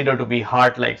is considered to be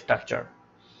heart like structure.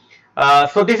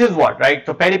 So this is what, right?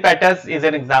 So peripatus is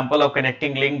an example of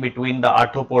connecting link between the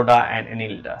arthropoda and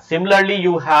annelida. Similarly,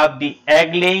 you have the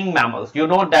egg laying mammals. You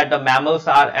know that the mammals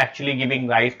are actually giving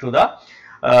rise to the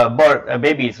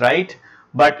babies, right?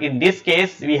 But in this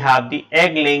case we have the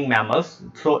egg laying mammals.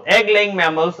 So egg laying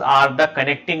mammals are the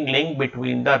connecting link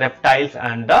between the reptiles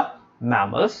and the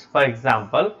mammals. For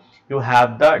example, you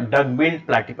have the duck-billed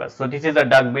platypus. So this is a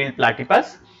duck-billed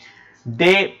platypus.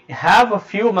 They have a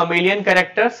few mammalian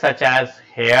characters such as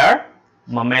hair,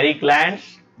 mammary glands,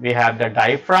 we have the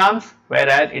diaphragms,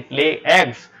 whereas it lay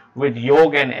eggs with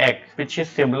yolk and egg, which is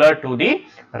similar to the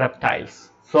reptiles.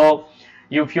 So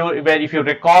if you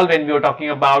recall, when we were talking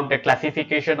about the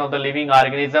classification of the living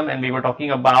organism and we were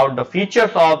talking about the features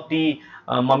of the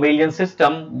mammalian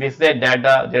system, we said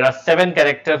that there are 7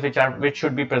 characters which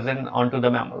should be present onto the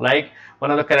mammal. Like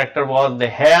one of the character was the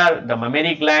hair, the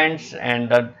mammary glands, and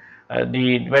the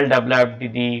well developed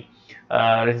the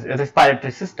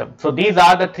respiratory system. So these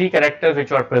are the 3 characters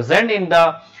which were present in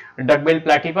the duck-billed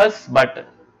platypus, but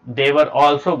they were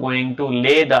also going to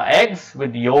lay the eggs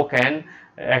with yolk and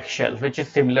eggshells, which is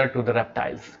similar to the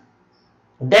reptiles.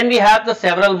 Then we have the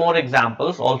several more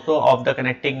examples also of the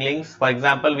connecting links. For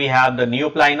example, we have the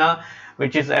neoplina,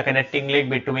 which is a connecting link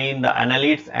between the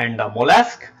annelids and the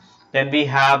mollusk. Then we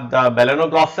have the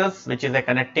balanoglossus, which is a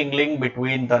connecting link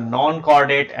between the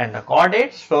non-chordate and the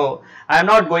chordates. So I am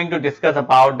not going to discuss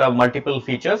about the multiple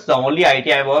features. The only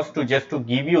idea was to just to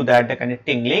give you that the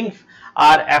connecting links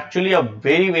are actually a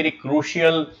very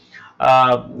crucial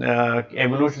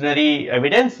evolutionary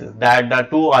evidence that the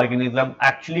 2 organisms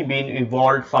actually been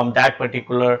evolved from that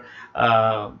particular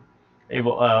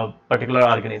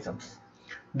organisms.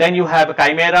 Then you have a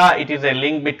chimera. It is a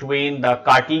link between the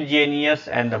cartilaginous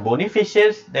and the bony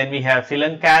fishes. Then we have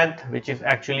coelacanth, which is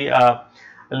actually a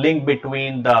link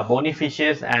between the bony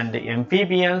fishes and the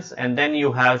amphibians. And then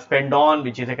you have spendon,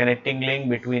 which is a connecting link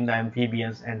between the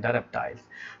amphibians and the reptiles.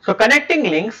 So connecting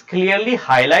links clearly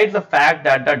highlights the fact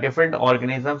that the different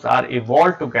organisms are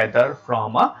evolved together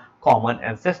from a common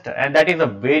ancestor, and that is a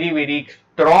very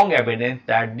strong evidence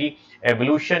that the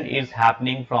evolution is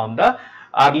happening from the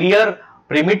earlier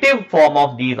primitive form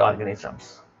of these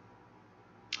organisms.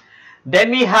 Then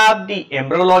we have the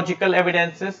embryological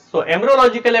evidences. So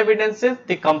embryological evidences,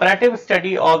 the comparative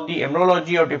study of the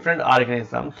embryology of different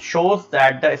organisms shows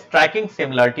that the striking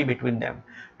similarity between them.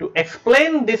 To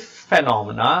explain this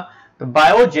phenomena, the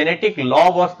biogenetic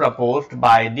law was proposed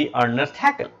by the Ernest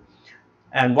Haeckel.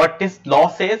 And what this law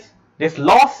says? This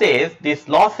law says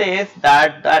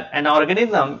that an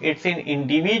organism, it's in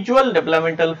individual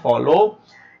developmental follow.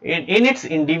 In its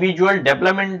individual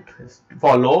development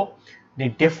follow the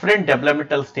different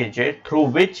developmental stages through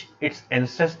which its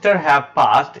ancestors have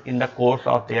passed in the course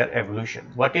of their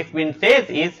evolution. What it means says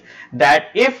is that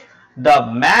if the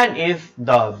man is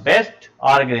the best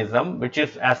organism, which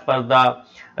is as per the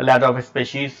ladder of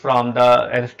species from the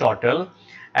Aristotle,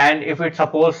 and if it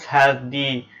suppose has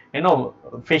the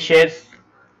fishes,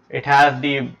 it has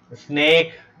the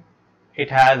snake, it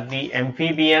has the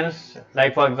amphibians,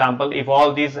 like for example, if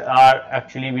all these are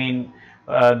actually been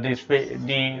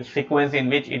the sequence in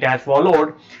which it has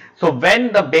followed. So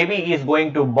when the baby is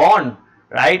going to born,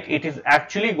 right, it is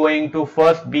actually going to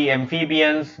first be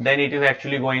amphibians, then it is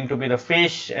actually going to be the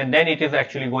fish, and then it is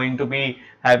actually going to be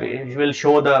it will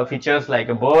show the features like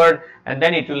a bird, and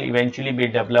then it will eventually be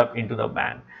developed into the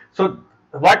man. So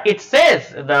what it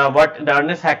says, what the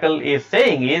Ernest Haeckel is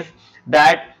saying is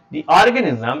that the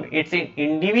organism, its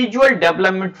individual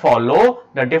development follow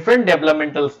the different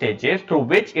developmental stages through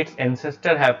which its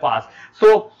ancestors have passed.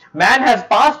 So man has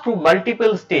passed through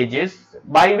multiple stages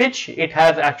by which it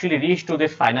has actually reached to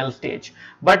this final stage.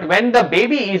 But when the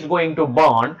baby is going to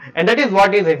born, and that is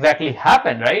what is exactly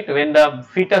happened, right? When the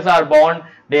fetus are born,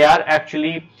 they are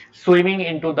actually swimming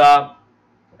into the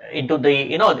into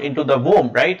the into the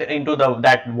womb, right, into the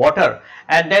that water,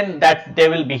 and then that they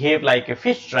will behave like a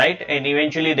fish, right, and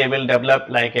eventually they will develop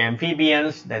like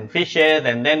amphibians, then fishes,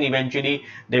 and then eventually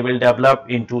they will develop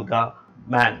into the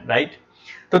man, right.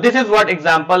 So this is what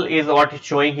example is what it's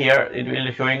showing here. It will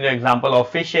be showing the example of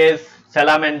fishes,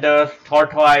 salamanders,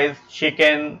 tortoise,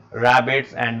 chicken,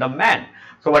 rabbits, and the man.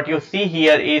 So what you see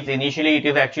here is initially it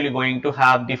is actually going to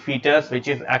have the fetus, which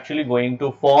is actually going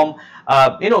to form,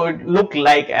 it look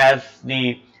like as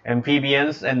the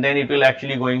amphibians, and then it will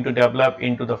actually going to develop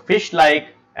into the fish-like,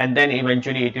 and then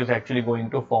eventually it is actually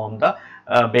going to form the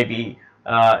baby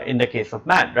in the case of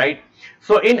man, right.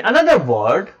 So in another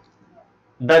word,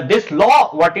 this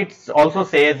law, what it also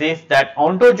says is that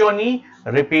ontogeny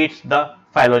repeats the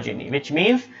phylogeny, which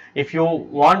means if you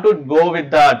want to go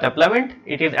with the development,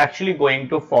 it is actually going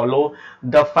to follow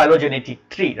the phylogenetic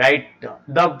tree, right.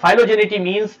 The phylogeneity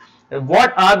means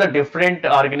what are the different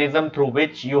organisms through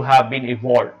which you have been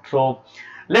evolved. So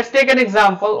let's take an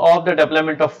example of the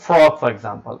development of frog, for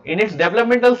example. In its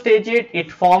developmental stage,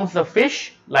 it forms the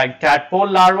fish like tadpole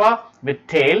larva with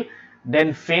tail,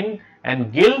 then fin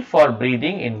and gill for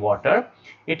breathing in water.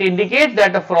 It indicates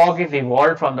that the frog is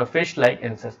evolved from the fish-like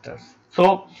ancestors.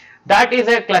 So that is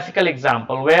a classical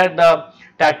example where the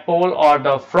tadpole or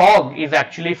the frog is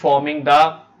actually forming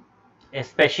the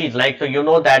species. Like, so you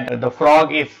know that the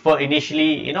frog is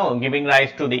initially giving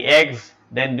rise to the eggs,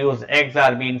 then those eggs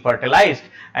are being fertilized,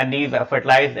 and these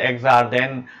fertilized eggs are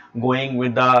then going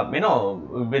with the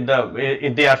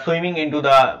if they are swimming into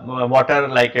the water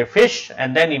like a fish,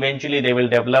 and then eventually they will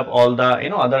develop all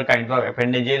the other kinds of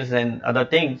appendages and other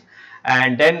things,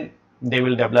 and then they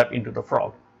will develop into the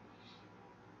frog.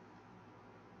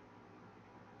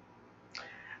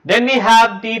 Then we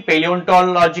have the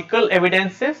paleontological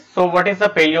evidences. So what is the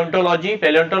paleontology?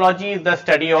 Paleontology is the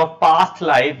study of past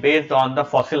life based on the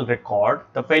fossil record.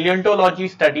 The paleontology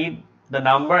studied the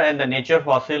number and the nature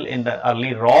fossil in the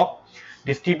early rock,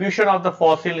 distribution of the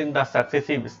fossil in the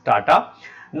successive strata.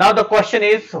 Now the question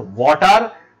is, what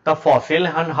are the fossil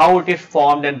and how it is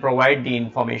formed, and provide the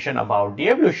information about the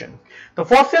evolution. The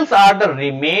fossils are the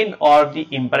remain or the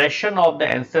impression of the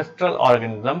ancestral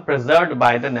organism preserved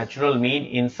by the natural mean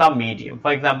in some medium.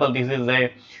 For example, this is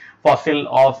a fossil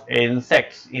of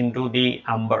insects into the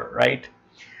amber, right?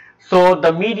 So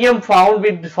the medium found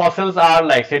with fossils are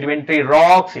like sedimentary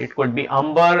rocks, it could be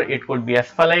amber, it could be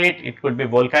asphalt, it could be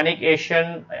volcanic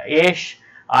ash,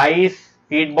 ice,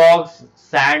 peat bogs,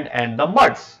 sand, and the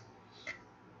muds.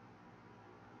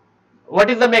 What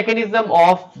is the mechanism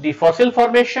of the fossil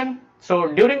formation?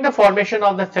 So during the formation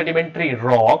of the sedimentary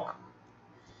rock,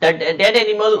 the dead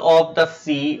animal of the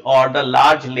sea or the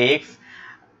large lakes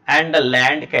and the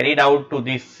land carried out to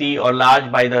the sea or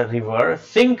large by the river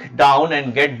sink down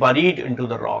and get buried into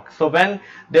the rock. So when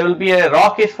there will be a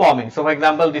rock is forming, so for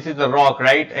example this is the rock,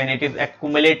 right, and it is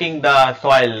accumulating the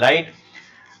soil, right.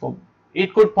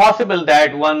 It could possible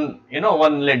that one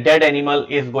dead animal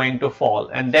is going to fall,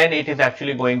 and then it is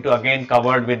actually going to again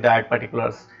covered with that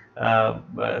particular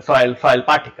soil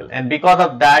particle, and because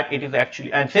of that it is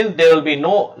actually, and since there will be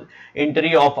no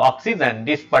entry of oxygen,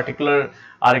 this particular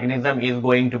organism is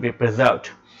going to be preserved.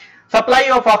 Supply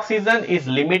of oxygen is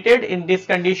limited in this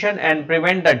condition and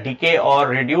prevent the decay or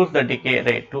reduce the decay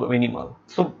rate to minimal.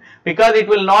 So because it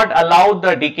will not allow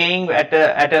the decaying at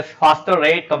a faster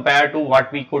rate compared to what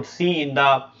we could see in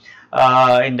the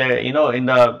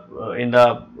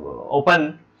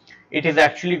open, it is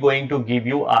actually going to give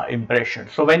you an impression.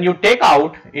 So when you take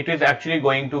out, it is actually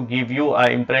going to give you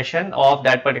an impression of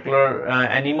that particular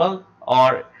animal,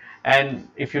 and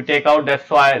if you take out that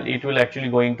soil, it will actually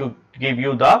going to give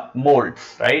you the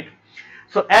molds, right.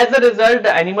 So as a result,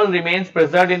 the animal remains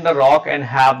preserved in the rock and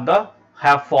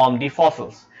have formed the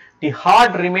fossils. The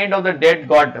hard remains of the dead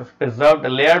got preserved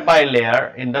layer by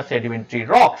layer in the sedimentary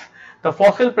rocks. The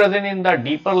fossils present in the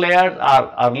deeper layers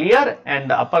are earlier,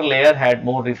 and the upper layer had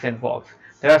more recent rocks.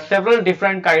 There are several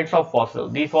different kinds of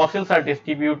fossils. These fossils are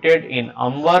distributed in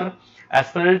amber,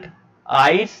 asphalt,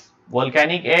 ice,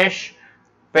 volcanic ash,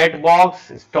 peat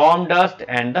bogs, storm dust,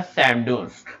 and the sand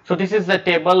dunes. So this is the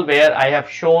table where I have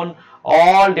shown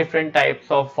all different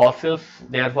types of fossils,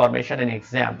 their formation and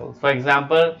examples. For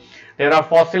example, there are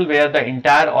fossils where the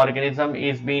entire organism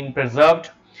is being preserved.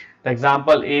 The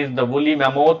example is the woolly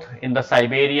mammoth in the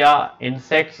Siberia,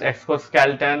 insects,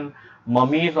 exoskeleton,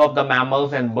 mummies of the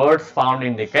mammals and birds found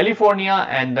in the California,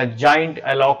 and the giant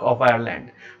elk of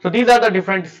Ireland. So these are the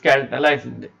different skeleton. Like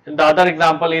the other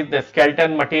example is the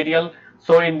skeleton material.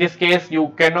 So in this case,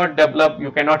 you cannot have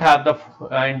the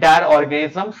entire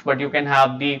organisms, but you can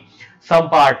have the some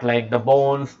part like the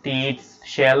bones, teeth,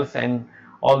 shells, and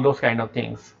all those kind of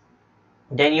things.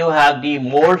 Then you have the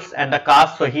molds and the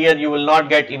casts. So here you will not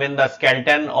get even the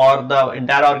skeleton or the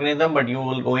entire organism, but you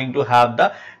will going to have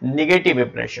the negative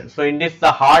impression. So in this,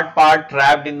 the hard part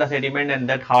trapped in the sediment and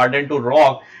that hardened to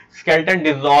rock, skeleton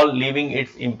dissolve, leaving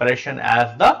its impression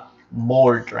as the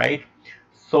mold, right?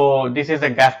 So this is a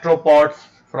gastropods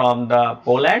from the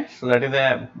Poland. So that is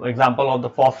an example of the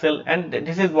fossil, and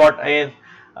this is what is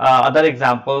other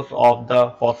examples of the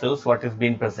fossils what is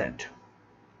being present.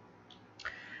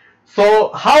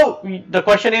 So the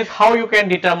question is how you can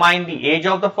determine the age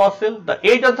of the fossil. The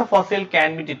age of the fossil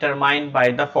can be determined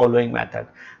by the following method.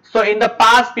 So in the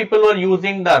past, people were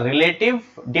using the relative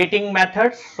dating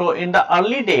methods. So in the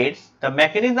early dates, the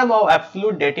mechanism of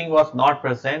absolute dating was not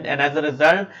present, and as a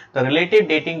result, the relative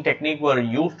dating technique were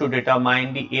used to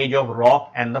determine the age of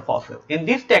rock and the fossil. In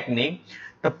this technique,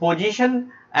 the position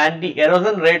and the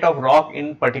erosion rate of rock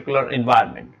in particular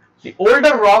environment. The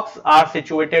older rocks are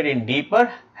situated in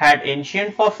deeper, had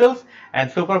ancient fossils, and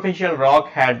superficial rock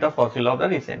had the fossil of the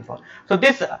recent fossil. So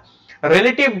this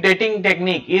relative dating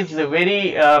technique is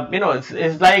very,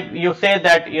 it's like you say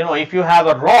that, if you have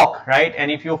a rock, right, and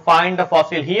if you find the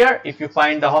fossil here, if you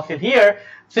find the fossil here,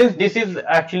 since this is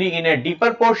actually in a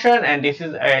deeper portion and this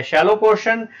is a shallow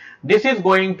portion, this is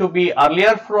going to be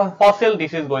earlier fossil,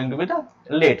 this is going to be the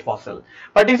late fossil.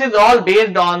 But this is all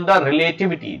based on the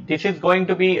relativity. This is going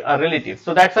to be a relative.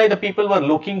 So that's why the people were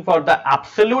looking for the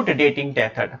absolute dating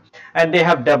method, and they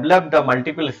have developed the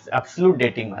multiple absolute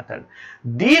dating method.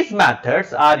 These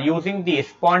methods are using the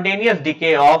spontaneous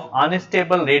decay of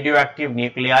unstable radioactive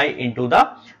nuclei into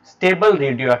the stable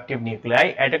radioactive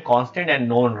nuclei at a constant and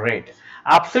known rate.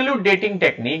 Absolute dating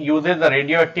technique uses the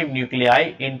radioactive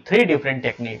nuclei in 3 different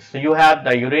techniques. So you have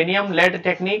the uranium lead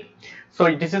technique.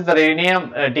 So this is the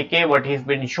uranium decay what has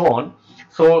been shown.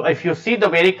 So if you see the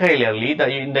very clearly,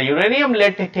 in the uranium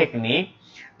lead technique,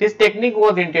 this technique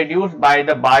was introduced by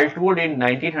the Baltwood in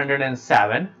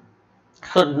 1907.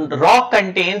 So the rock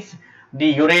contains the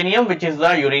uranium, which is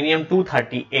the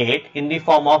uranium-238 in the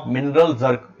form of mineral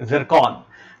zircon.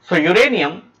 So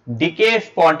uranium decays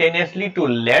spontaneously to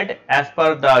lead as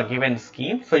per the given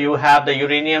scheme. So you have the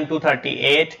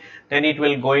uranium-238, then it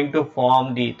will going to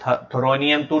form the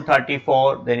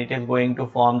thorium-234, then it is going to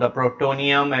form the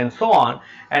protonium and so on,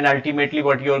 and ultimately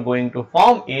what you are going to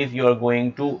form is you are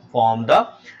going to form the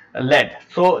lead.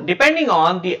 So depending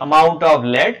on the amount of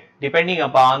lead, depending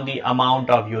upon the amount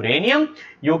of uranium,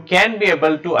 you can be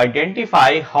able to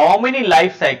identify how many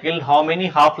life cycle, how many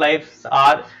half-lives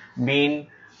are being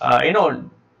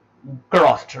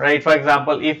crossed, right? For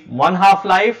example, if one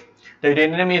half-life, the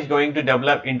uranium is going to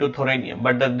develop into thorium,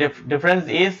 but the difference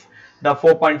is the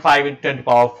 4.5 into 10 to the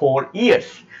power 4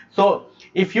 years. So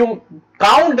if you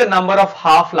count the number of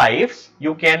half-lives,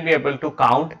 you can be able to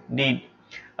count the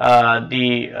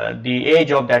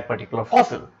age of that particular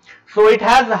fossil. So it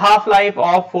has a half-life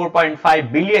of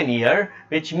 4.5 billion years,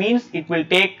 which means it will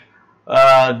take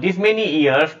this many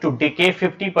years to decay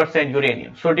 50%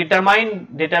 uranium. So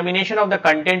determination of the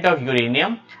content of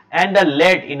uranium and the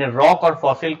lead in a rock or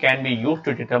fossil can be used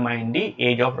to determine the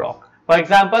age of rock. For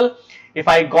example, if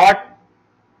I got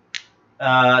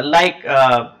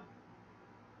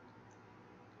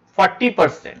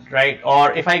 40%, right,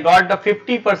 or if I got the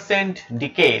 50%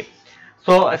 decay,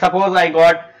 so suppose I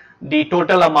got the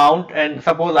total amount, and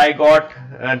suppose I got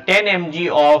 10 mg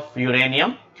of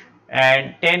uranium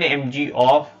and 10 mg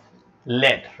of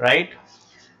lead, right?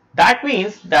 That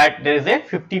means that there is a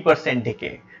 50%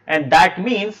 decay, and that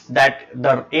means that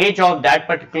the age of that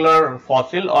particular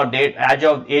fossil or the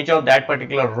age of that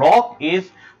particular rock is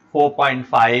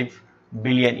 4.5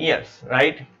 billion years,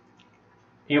 right?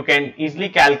 You can easily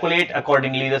calculate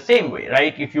accordingly the same way,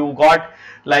 right? If you got,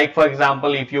 like for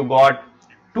example, if you got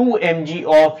 2 mg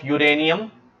of uranium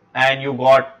and you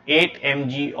got 8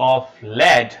 mg of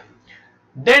lead,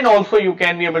 then also you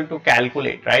can be able to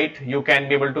calculate, right? You can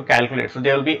be able to calculate. So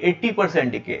there will be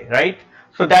 80% decay, right?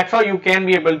 So that's how you can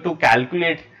be able to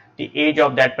calculate the age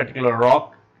of that particular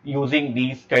rock using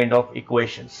these kind of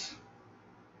equations.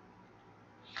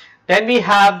 Then we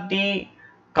have the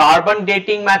carbon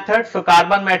dating method. So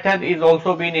carbon method is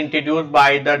also been introduced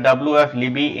by the W.F.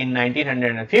 Libby in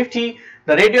 1950.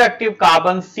 The radioactive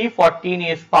carbon C14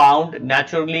 is found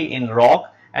naturally in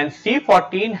rock, and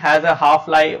C14 has a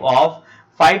half-life of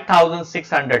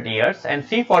 5600 years, and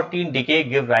C14 decay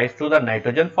gives rise to the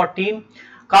nitrogen 14.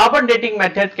 Carbon dating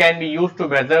method can be used to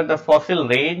measure the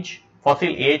fossil age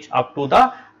up to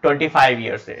the 25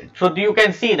 years age. So you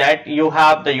can see that you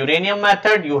have the uranium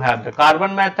method, you have the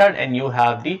carbon method, and you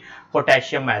have the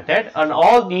potassium method, and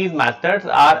all these methods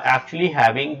are actually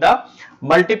having the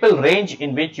multiple range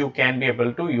in which you can be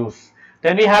able to use.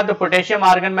 Then we have the potassium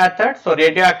argon method. So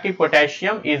radioactive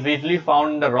potassium is usually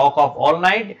found in the rock of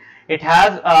alnite. It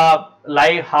has a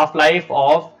half-life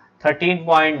of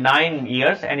 13.9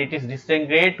 years and it is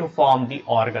disintegrated to form the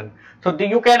organ. So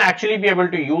you can actually be able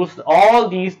to use all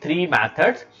these three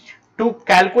methods to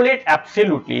calculate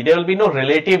absolutely. There will be no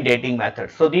relative dating method.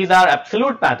 So these are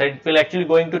absolute methods. It will actually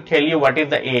going to tell you what is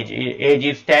the age. Age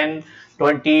is 10,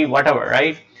 20, whatever,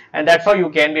 right? And that's how you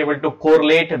can be able to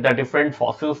correlate the different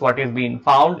fossils what is being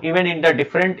found even in the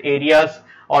different areas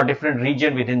or different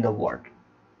region within the world.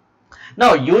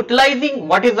 Now, utilizing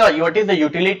what is the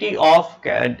utility of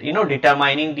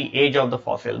determining the age of the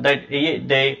fossil?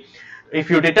 If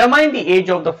you determine the age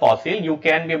of the fossil, you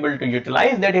can be able to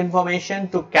utilize that information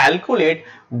to calculate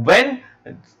when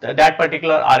that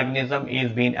particular organism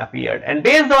is being appeared. And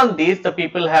based on this, the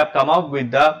people have come up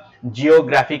with the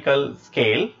geographical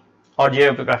scale or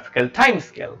geographical time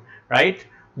scale, right?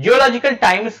 Geological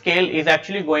time scale is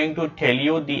actually going to tell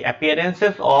you the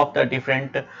appearances of the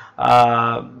different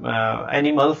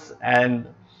animals, and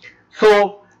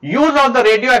so use of the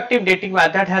radioactive dating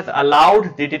method has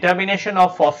allowed the determination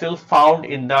of fossils found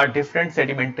in the different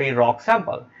sedimentary rock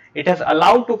sample. It has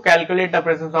allowed to calculate the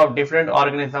presence of different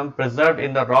organisms preserved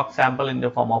in the rock sample in the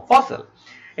form of fossil.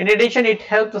 In addition, it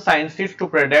helps the scientists to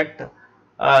predict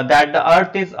that the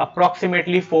earth is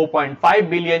approximately 4.5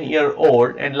 billion years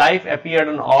old and life appeared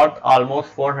on earth almost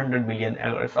 400 billion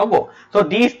years ago. So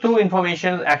these two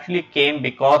informations actually came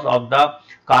because of the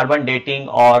carbon dating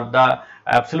or the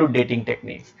absolute dating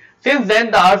techniques. Since then,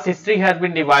 the earth's history has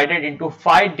been divided into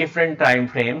 5 different time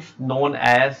frames known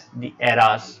as the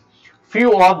eras.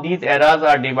 Few of these eras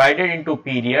are divided into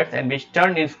periods and which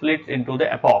turn in splits into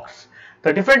the epochs.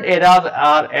 The different eras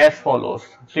are as follows.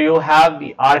 So you have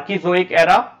the Archeozoic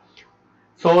era.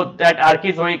 So that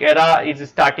Archeozoic era is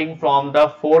starting from the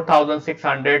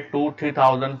 4600 to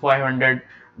 3500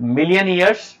 million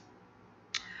years.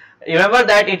 Remember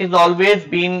that it is always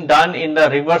been done in the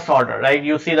reverse order, right?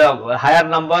 You see the higher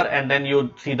number and then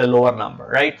you see the lower number,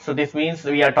 right? So this means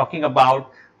we are talking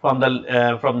about from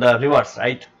the reverse,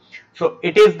 right? So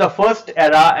it is the first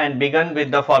era and began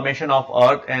with the formation of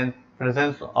Earth and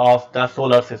presence of the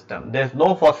solar system. There is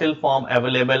no fossil form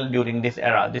available during this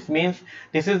era. This means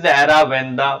this is the era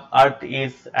when the Earth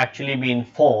is actually being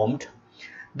formed.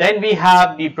 Then we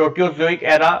have the Proterozoic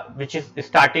era, which is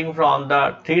starting from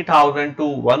the 3000 to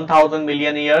 1000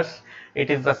 million years.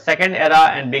 It is the second era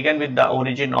and began with the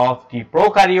origin of the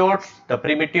prokaryotes, the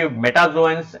primitive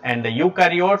metazoans and the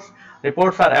eukaryotes.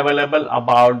 Reports are available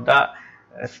about the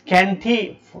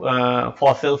scanty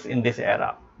fossils in this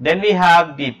era. Then we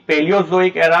have the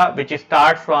Paleozoic era, which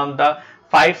starts from the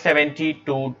 570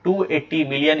 to 280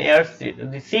 million years.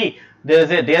 You see, there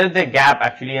is a gap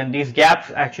actually, and these gaps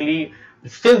actually,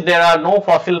 since there are no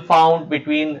fossil found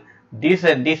between this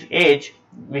and this age,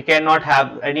 we cannot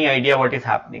have any idea what is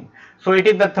happening. So it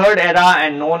is the third era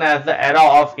and known as the era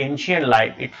of ancient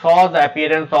life. It saw the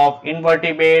appearance of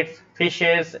invertebrates,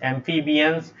 fishes,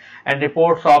 amphibians, and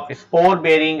reports of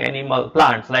spore-bearing animal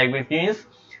plants, like which means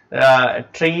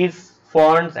trees,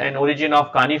 ferns, and origin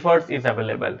of conifers is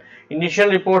available. Initial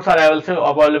reports are also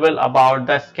available about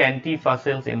the scanty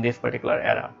fossils in this particular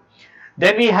era.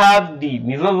 Then we have the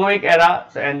Mesozoic era,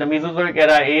 and the Mesozoic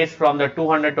era is from the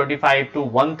 225 to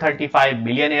 135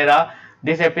 billion era.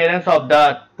 This appearance of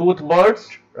the tooth birds,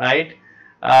 right,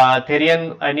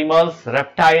 therian animals,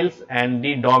 reptiles, and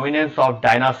the dominance of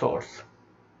dinosaurs.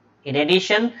 In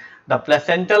addition, the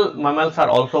placental mammals are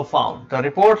also found. The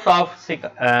reports of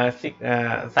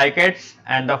cycads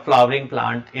and the flowering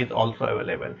plant is also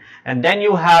available. And then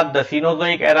you have the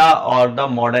Cenozoic era or the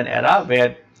modern era,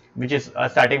 which is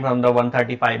starting from the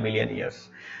 135 million years.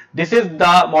 This is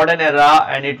the modern era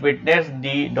and it witnessed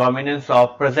the dominance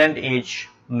of present age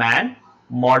man,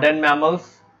 modern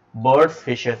mammals, birds,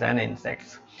 fishes, and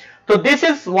insects. So this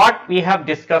is what we have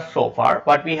discussed so far.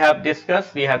 What we have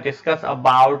discussed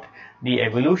about the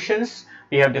evolutions,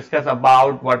 we have discussed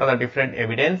about what are the different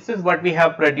evidences what we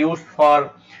have produced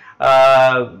for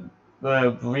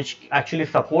which actually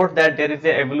support that there is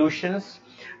a evolutions.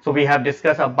 So we have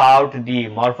discussed about the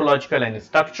morphological and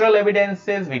structural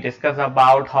evidences. We discussed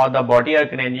about how the body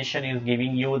organization is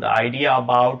giving you the idea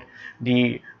about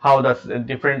the how the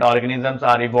different organisms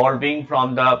are evolving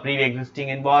from the pre-existing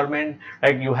environment.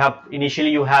 Like initially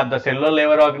you have the cellular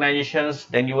level organizations,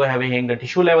 then you are having the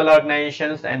tissue level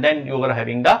organizations, and then you are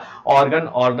having the organ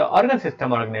or the organ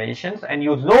system organizations. And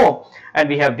and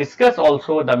we have discussed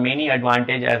also the many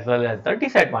advantage as well as the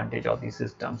disadvantage of these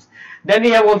systems. Then we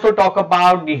have also talked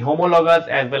about the homologous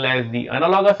as well as the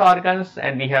analogous organs,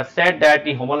 and we have said that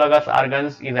the homologous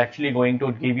organs is actually going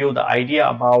to give you the idea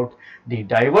about the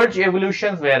diverge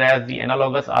evolutions, whereas the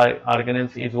analogous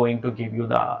organs is going to give you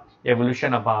the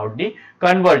evolution about the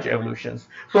converge evolutions.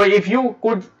 So if you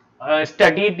could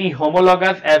study the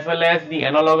homologous as well as the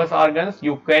analogous organs,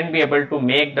 you can be able to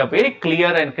make the very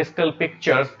clear and crystal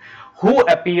pictures who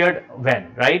appeared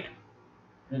when, right?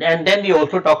 And then we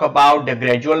also talk about the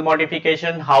gradual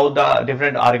modification, how the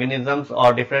different organisms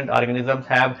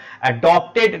have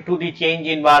adopted to the change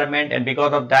environment, and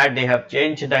because of that they have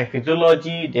changed the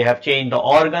physiology, they have changed the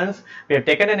organs. We have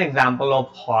taken an example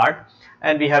of heart,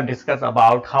 and we have discussed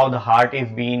about how the heart is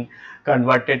being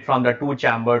converted from the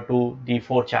 2-chamber to the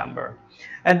 4-chamber.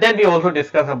 And then we also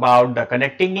discuss about the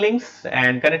connecting links,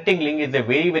 and connecting link is a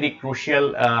very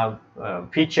crucial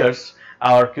features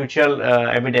or crucial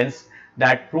evidence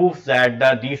that proves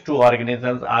that these two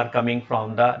organisms are coming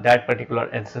from that particular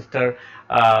ancestor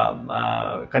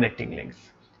connecting links.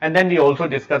 And then we also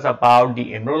discuss about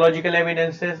the embryological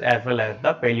evidences as well as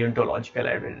the paleontological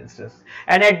evidences.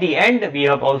 And at the end, we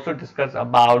have also discussed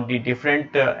about the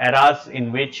different eras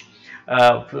in which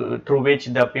through which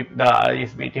we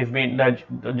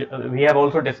have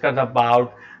also discussed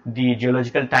about the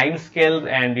geological time scales,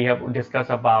 and we have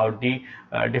discussed about the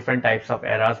different types of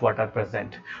eras what are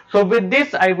present. So with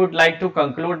this, I would like to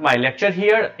conclude my lecture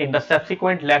here. In the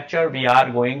subsequent lecture, we are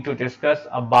going to discuss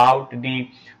about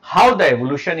how the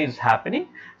evolution is happening.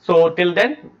 So till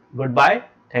then, goodbye.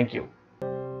 Thank you.